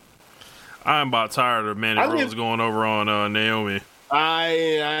 I'm about tired of Mandy Rose going over on Naomi.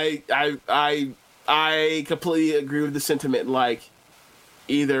 I completely agree with the sentiment. Like,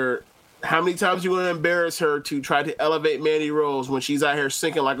 either how many times you want to embarrass her to try to elevate Mandy Rose when she's out here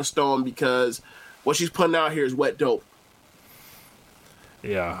sinking like a stone, because what she's putting out here is wet dope.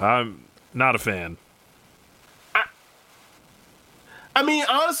 Yeah, I'm not a fan. I mean,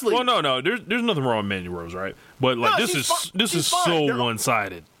 honestly. Well, no. There's nothing wrong with Mandy Rose, right? But like, this is so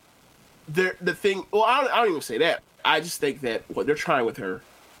one-sided. The thing. Well, I don't even say that. I just think that what they're trying with her,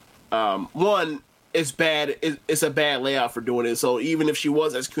 one, is bad. It's a bad layout for doing it. So even if she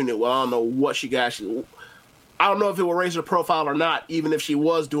was executing it, well, I don't know what she got. I don't know if it will raise her profile or not. Even if she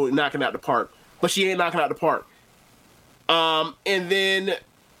was knocking out the park, but she ain't knocking out the park. And then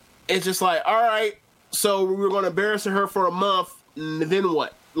it's just like, all right, so we were going to embarrass her for a month, and then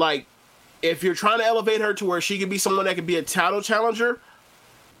what? Like, if you're trying to elevate her to where she can be someone that can be a title challenger,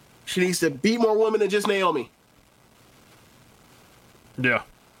 she needs to beat more women than just Naomi. Yeah.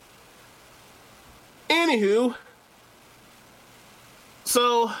 Anywho,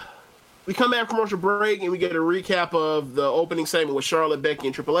 so we come back from commercial break and we get a recap of the opening segment with Charlotte, Becky,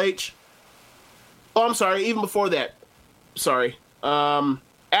 and Triple H. Oh, I'm sorry. Even before that. Sorry.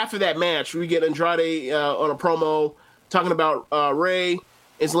 After that match, we get Andrade on a promo talking about Ray.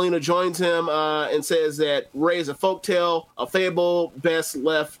 And Zelina joins him and says that Ray is a folktale, a fable, best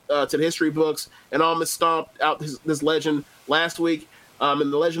left to the history books, and almost stomped out this legend last week.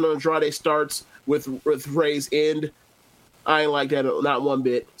 And the legend of Andrade starts with Ray's end. I ain't like that, not one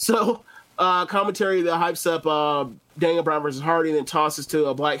bit. So, commentary that hypes up Daniel Bryan versus Hardy, and then tosses to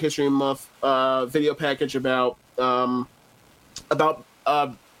a Black History Month video package about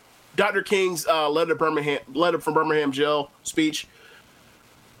Dr. King's letter from Birmingham jail speech.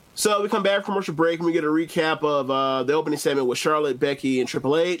 So we come back from commercial break and we get a recap of the opening segment with Charlotte, Becky, and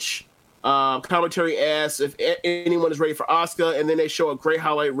Triple H. Commentary asks if anyone is ready for Asuka, and then they show a great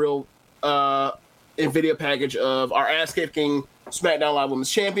highlight reel in video package of our ass-kicking SmackDown Live Women's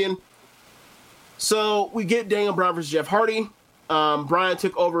Champion. So we get Daniel Bryan versus Jeff Hardy. Bryan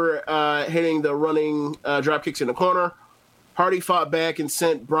took over hitting the running drop kicks in the corner. Hardy fought back and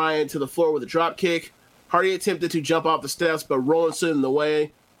sent Bryan to the floor with a drop kick. Hardy attempted to jump off the steps, but Rollins stood in the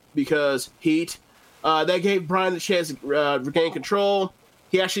way because heat. That gave Bryan the chance to regain control.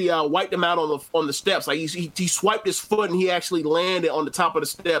 He actually wiped him out on the steps. Like he swiped his foot and he actually landed on the top of the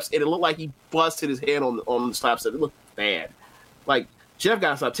steps, and it looked like he busted his head on the steps. It looked bad. Like, Jeff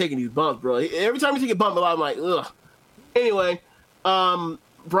gotta stop taking these bumps, bro. Every time he take a bump, I'm like, ugh. Anyway,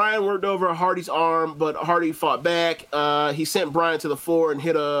 Bryan worked over Hardy's arm, but Hardy fought back. He sent Bryan to the floor and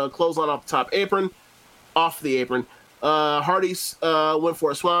hit a clothesline off the apron. Hardy went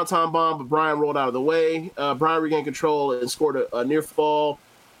for a swanton bomb, but Bryan rolled out of the way. Bryan regained control and scored a near fall.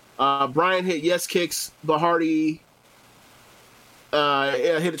 Bryan hit yes kicks, but Hardy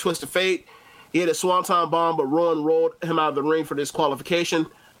hit a twist of fate. He hit a swanton bomb, but Rowan rolled him out of the ring for disqualification.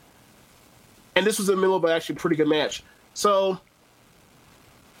 And this was in the middle of an actually pretty good match. So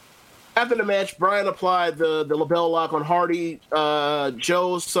after the match, Bryan applied the lapel lock on Hardy.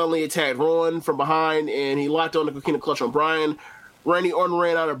 Joe suddenly attacked Rowan from behind, and he locked on the Coquina Clutch on Bryan. Randy Orton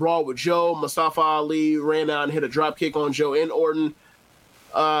ran out of brawl with Joe. Mustafa Ali ran out and hit a drop kick on Joe and Orton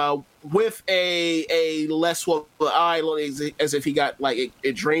with a less swollen eye, as if he got, like,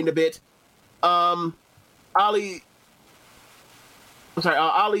 it drained a bit. Ali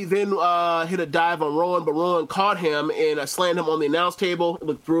then hit a dive on Rowan, but Rowan caught him and slammed him on the announce table. It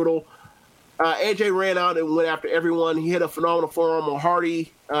looked brutal. AJ ran out and went after everyone. He hit a phenomenal forearm on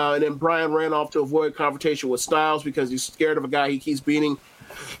Hardy, and then Bryan ran off to avoid confrontation with Styles because he's scared of a guy he keeps beating.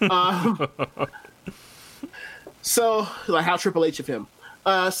 So, like, how Triple H of him.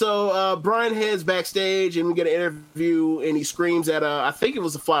 So Bryan heads backstage, and we get an interview, and he screams at I think it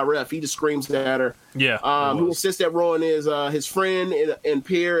was the fly ref. He just screams at her. Yeah. He insists that Rowan is his friend and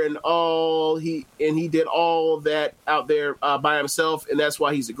peer, and he did all of that out there by himself, and that's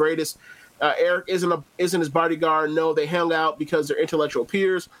why he's the greatest. Eric isn't his bodyguard. No, they hung out because they're intellectual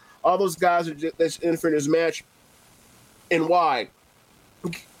peers. All those guys are just interfering in his match. And why?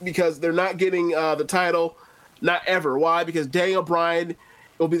 Because they're not getting the title, not ever. Why? Because Daniel Bryan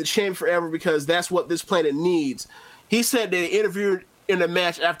will be the champion forever because that's what this planet needs. He said they interviewed in the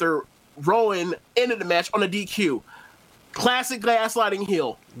match after Rowan ended the match on a DQ. Classic gaslighting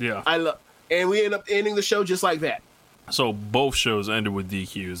heel. Yeah. And we end up ending the show just like that. So both shows ended with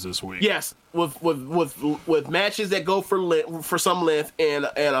DQs this week. Yes, with matches that go for some length and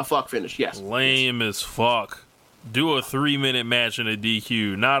a fuck finish. Yes. Lame as fuck. Do a 3-minute match in a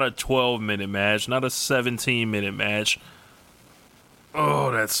DQ, not a 12-minute match, not a 17-minute match.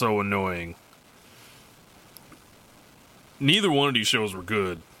 Oh, that's so annoying. Neither one of these shows were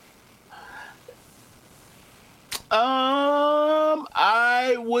good.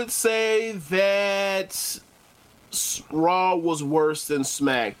 I would say that Raw was worse than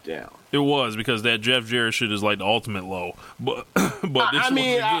SmackDown. It was because that Jeff Jarrett shit is like the ultimate low. But this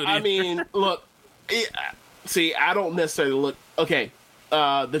I mean, look. See, I don't necessarily look. Okay,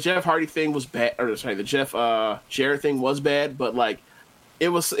 the Jeff Hardy thing was bad. Or sorry, the Jeff Jarrett thing was bad. But like, it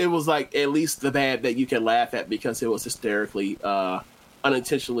was like at least the bad that you can laugh at because it was hysterically,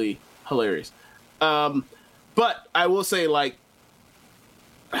 unintentionally hilarious. But I will say, like,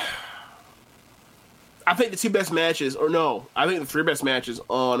 I think the two best matches, I think the three best matches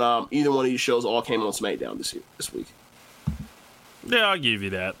on either one of these shows all came on SmackDown this week. Yeah, I'll give you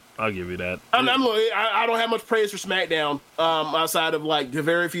that. I don't have much praise for SmackDown outside of like the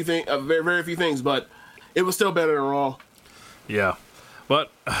very few things, but it was still better than Raw. Yeah,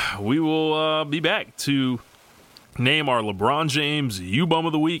 but we will be back to name our LeBron James U-Bum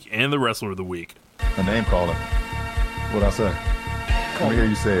of the Week and the Wrestler of the Week. A name calling. What'd I say? Let me hear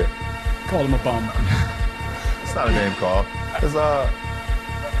you say it. Call him a bum. It's not a name call. It's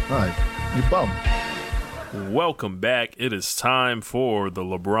no, you bum. Welcome back. It is time for the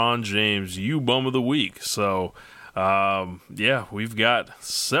LeBron James U-Bum of the Week. So, yeah, we've got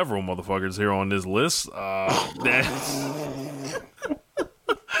several motherfuckers here on this list.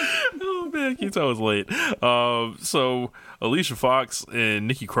 Oh man, keeps always late. So Alicia Fox and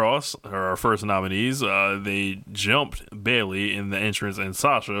Nikki Cross are our first nominees. They jumped Bayley in the entrance and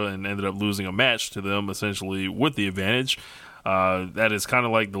Sasha and ended up losing a match to them, essentially with the advantage. That is kind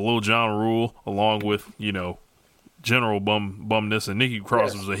of like the Lil Jon rule, along with, general bumness, and Nikki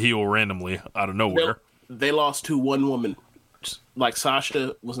Cross was a heel randomly out of nowhere. They lost to one woman. Like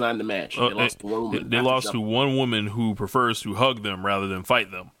Sasha was not in the match. They lost to one woman. They lost to one woman who prefers to hug them rather than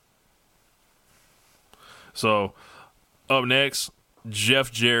fight them. So, up next,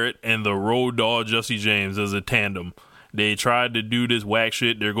 Jeff Jarrett and the Road Dogg Jesse James as a tandem. They tried to do this whack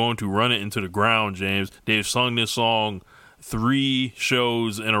shit. They're going to run it into the ground, James. They've sung this song 3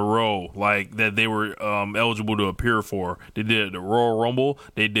 shows in a row, like that they were eligible to appear for. They did it at the Royal Rumble.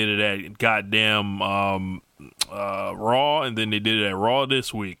 They did it at goddamn Raw, and then they did it at Raw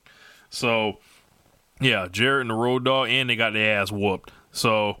this week. So, yeah, Jarrett and the Road Dogg, and they got their ass whooped.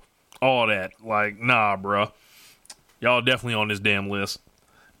 So, all that, like, nah, bruh. Y'all definitely on this damn list.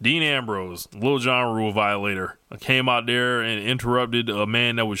 Dean Ambrose, Lil Jon rule violator, came out there and interrupted a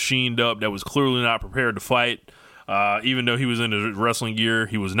man that was sheened up, that was clearly not prepared to fight. Even though he was in his wrestling gear,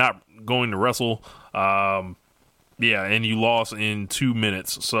 he was not going to wrestle. Yeah, and you lost in 2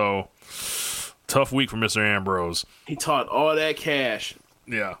 minutes. So, tough week for Mr. Ambrose. He taught all that cash.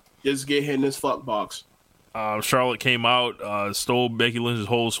 Yeah. Just get hit in this fuck box. Charlotte came out, stole Becky Lynch's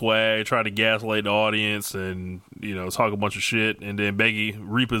whole swag, tried to gaslight the audience and, talk a bunch of shit. And then Becky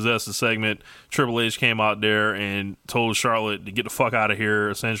repossessed the segment. Triple H came out there and told Charlotte to get the fuck out of here,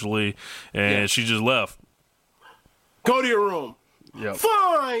 essentially. And she just left. Go to your room. Yep.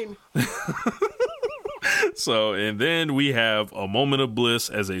 Fine. So, and then we have a moment of bliss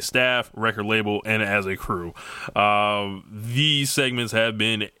as a staff, record label, and as a crew. These segments have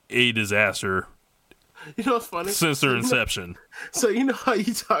been a disaster. You know what's funny? Since their inception. So you know how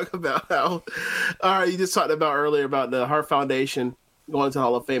you talk about how, you just talked about earlier about the Hart Foundation going to the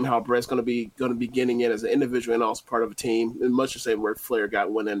Hall of Fame, how Brett's going to be getting in as an individual and also part of a team, in much the same way Flair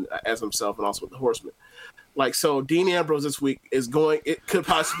got one in as himself and also with the Horsemen. Like, so Dean Ambrose this week it could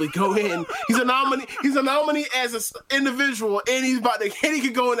possibly go in. He's a nominee as an individual, and he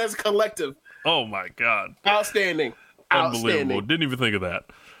could go in as a collective. Oh my God. Outstanding. Unbelievable. Didn't even think of that.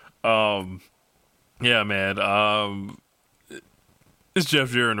 Yeah, man. It's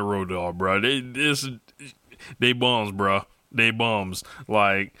Jeff Jarrett and the Road Dogg, bro. They bums, bro. They bums.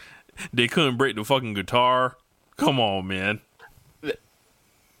 Like, they couldn't break the fucking guitar. Come on, man.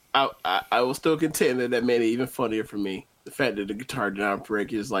 I will still contend that made it even funnier for me. The fact that the guitar did not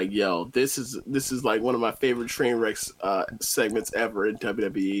break is like, yo, this is like one of my favorite train wrecks segments ever in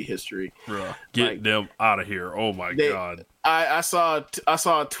WWE history. Bruh, get them out of here! Oh my God! I saw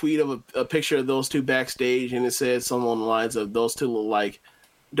a tweet of a picture of those two backstage, and it said something along the lines of those two look like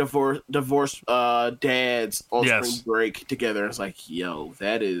divorced dads on Yes. spring break together. It's like, yo,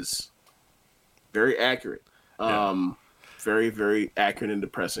 that is very accurate. Very, very accurate and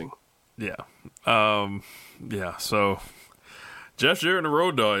depressing. Yeah. Yeah. So Jeff Jarrett and the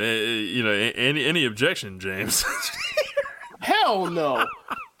Road Dogg. Any objection, James? Hell no.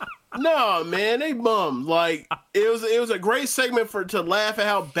 No, man, they bummed. Like it was a great segment to laugh at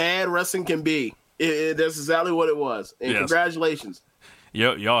how bad wrestling can be. That's exactly what it was. And Yes. congratulations.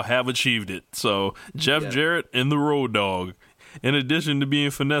 Y'all have achieved it. So Jeff Jarrett and the Road Dogg, in addition to being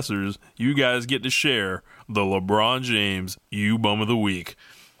finessers, you guys get to share the LeBron James You Bum of the Week.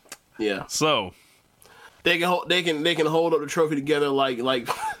 Yeah. So They can hold up the trophy together like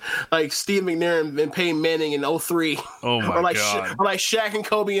Steve McNair and Peyton Manning in 03. Oh my or like God. or like Shaq and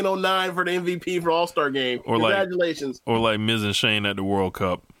Kobe in 09 for the MVP for All-Star game. Or like- Congratulations. or like Miz and Shane at the World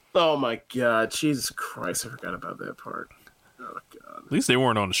Cup. Oh my God. Jesus Christ, I forgot about that part. Oh God. At least they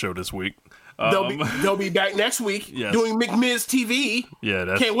weren't on the show this week. They'll be back next week Yes. doing McMiz TV. Yeah,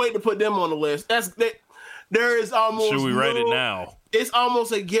 that's. Can't wait to put them on the list. There is almost Should we write it now? It's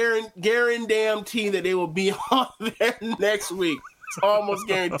almost a guarantee that they will be on there next week. It's almost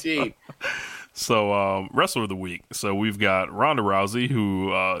guaranteed. So, Wrestler of the Week. So, we've got Ronda Rousey,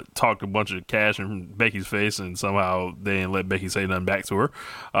 who talked a bunch of cash in Becky's face, and somehow they didn't let Becky say nothing back to her.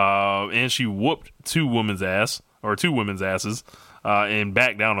 And she whooped two women's asses, and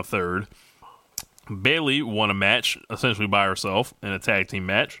backed down a third. Bayley won a match, essentially by herself, in a tag team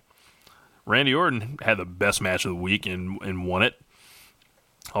match. Randy Orton had the best match of the week and won it.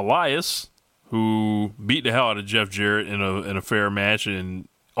 Elias, who beat the hell out of Jeff Jarrett in a fair match and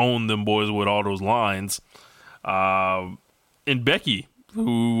owned them boys with all those lines. And Becky,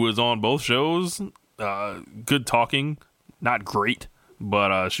 who was on both shows, good talking, not great,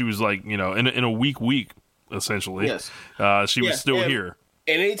 but she was like, in a weak week, essentially. Yes. She was still here.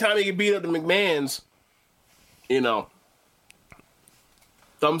 And anytime you can beat up the McMahons,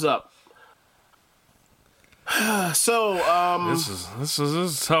 thumbs up. So, This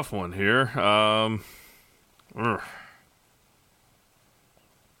is a tough one here. I'll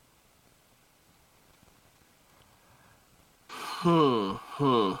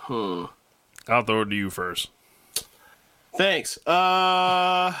throw it to you first. thanks.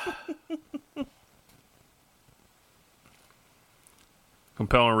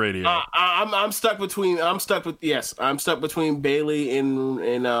 Compelling radio. I'm stuck between Bailey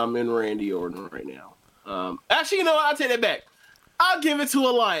and Randy Orton right now. Actually, you know what? I'll take that back. I'll give it to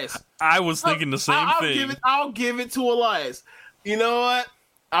Elias. I was thinking the same thing. I'll give it to Elias. You know what?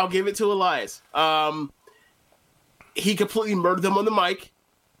 I'll give it to Elias. He completely murdered them on the mic.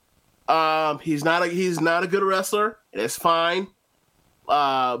 He's not a good wrestler. That's fine.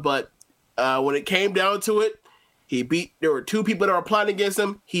 But when it came down to it, there were two people that were plotting against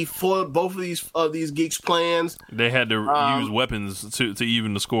him. He foiled both of these geeks' plans. They had to use weapons to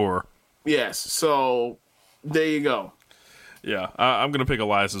even the score. Yes. So there you go. Yeah, I'm gonna pick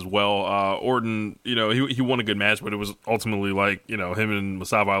Elias as well. Orton, he won a good match, but it was ultimately like him and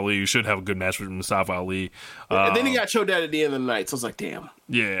Mustafa Ali. You should have a good match with Mustafa Ali. And then he got choked out at the end of the night. So I was like, damn.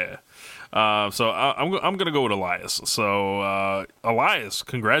 Yeah. So I'm gonna go with Elias. So Elias,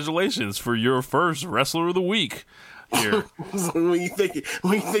 congratulations for your first Wrestler of the Week. Here, when you think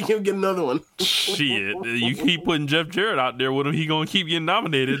he'll get another one. shit, you keep putting Jeff Jarrett out there with him, he gonna keep getting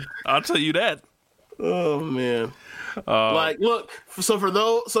nominated. I'll tell you that. Oh man. Look. So for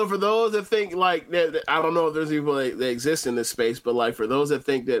those that think like that, I don't know if there's people that exist in this space, but like for those that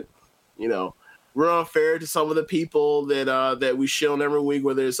think that, we're unfair to some of the people that we shit on every week,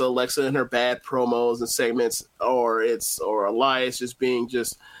 whether it's Alexa and her bad promos and segments, or Elias just being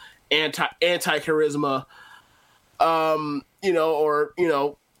just anti charisma,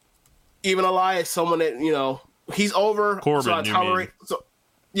 even Elias, someone that he's over. Corbin, so I tolerate. So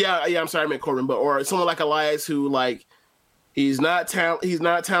yeah, I'm sorry, I meant Corbin, or someone like Elias who like he's not talented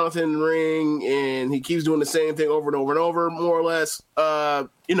in the ring, and he keeps doing the same thing over and over and over, more or less.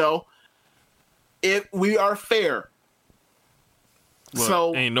 If we are fair. Look,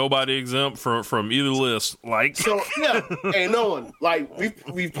 so ain't nobody exempt from either list. Like, so yeah, ain't no one. Like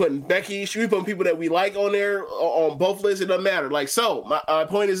we've put Becky, we put people that we like on there on both lists. It doesn't matter. Like, so my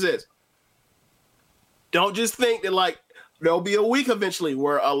point is this: don't just think that like there'll be a week eventually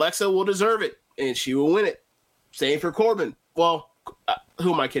where Alexa will deserve it and she will win it. Same for Corbin. Well,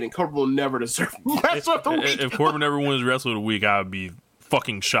 who am I kidding? Corbin will never deserve Wrestler of the Week. if Corbin ever wins Wrestler of the Week, I would be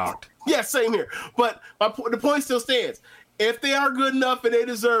fucking shocked. Yeah, same here. But the point still stands. If they are good enough and they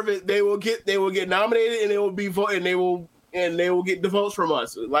deserve it, they will get nominated, and they will be and they will get the votes from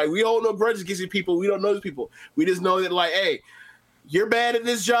us. Like, we hold no grudges against these people. We don't know these people. We just know that, like, hey, you're bad at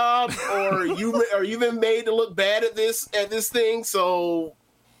this job, or you've been made to look bad at this thing, so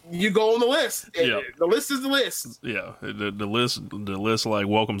you go on the list. Yeah. The list is the list. Yeah, the list like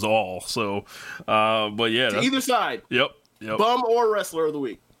welcomes all. So, but yeah, To either side. Yep. Bum or wrestler of the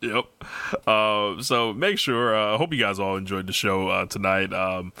week. Yep. So make sure, I hope you guys all enjoyed the show tonight.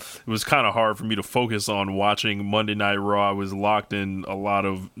 It was kind of hard for me to focus on watching Monday Night Raw. I was locked in a lot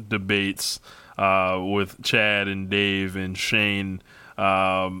of debates with Chad and Dave and Shane.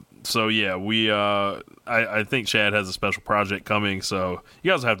 So yeah, I think Chad has a special project coming, so you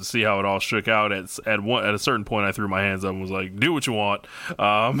guys have to see how it all shook out. At a certain point, I threw my hands up and was like, "Do what you want."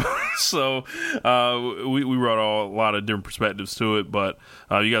 So we brought a lot of different perspectives to it, but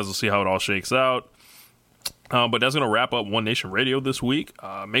you guys will see how it all shakes out. But that's going to wrap up One Nation Radio this week.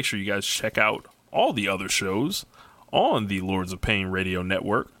 Make sure you guys check out all the other shows on the Lords of Pain Radio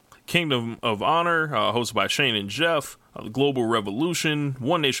Network. Kingdom of Honor, hosted by Shane and Jeff. Global Revolution,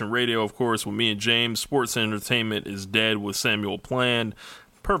 One Nation Radio, of course, with me and James. Sports and Entertainment is Dead with Samuel Plan.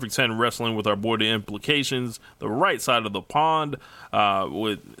 Perfect 10 Wrestling with our boy The Implications. The Right Side of the Pond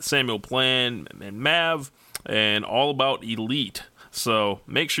with Samuel Plan and Mav. And All About Elite. So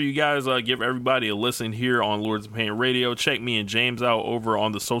make sure you guys give everybody a listen here on Lords of Pain Radio. Check me and James out over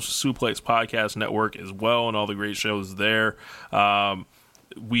on the Social Suplex Podcast Network as well, and all the great shows there.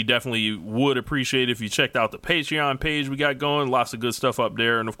 We definitely would appreciate if you checked out the Patreon page we got going. Lots of good stuff up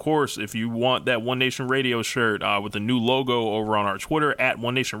there. And, of course, if you want that One Nation Radio shirt with the new logo over on our Twitter, at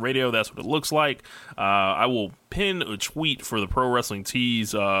One Nation Radio, that's what it looks like. I will pin a tweet for the Pro Wrestling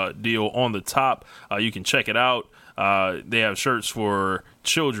Tees deal on the top. You can check it out. They have shirts for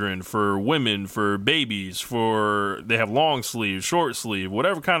children, for women, for babies, they have long sleeve, short sleeve,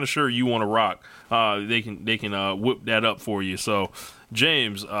 whatever kind of shirt you want to rock. They can whip that up for you. So,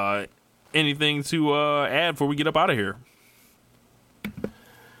 James, anything to add before we get up out of here?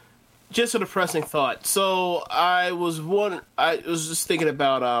 Just a depressing thought. So I was just thinking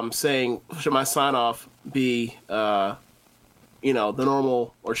about saying, should my sign off be the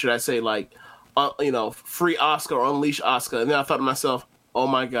normal, or should I say like free Asuka or unleash Asuka? And then I thought to myself, oh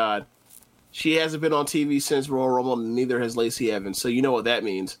my God, she hasn't been on TV since Royal Rumble, and neither has Lacey Evans. So you know what that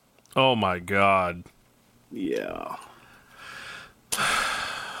means. Oh my God. Yeah.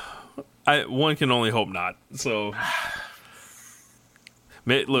 One can only hope not. So,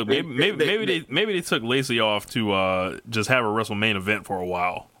 look, maybe they took Lacey off to just have her wrestle main event for a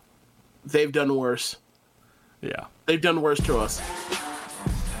while. They've done worse. Yeah, they've done worse to us.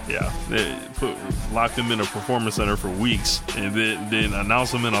 Yeah, they locked him in a performance center for weeks, and then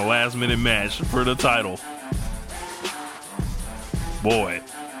announced him in a last-minute match for the title. Boy.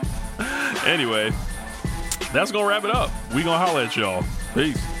 Anyway, that's gonna wrap it up. We gonna holler at y'all.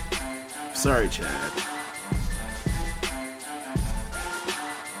 Peace. Sorry, Chad.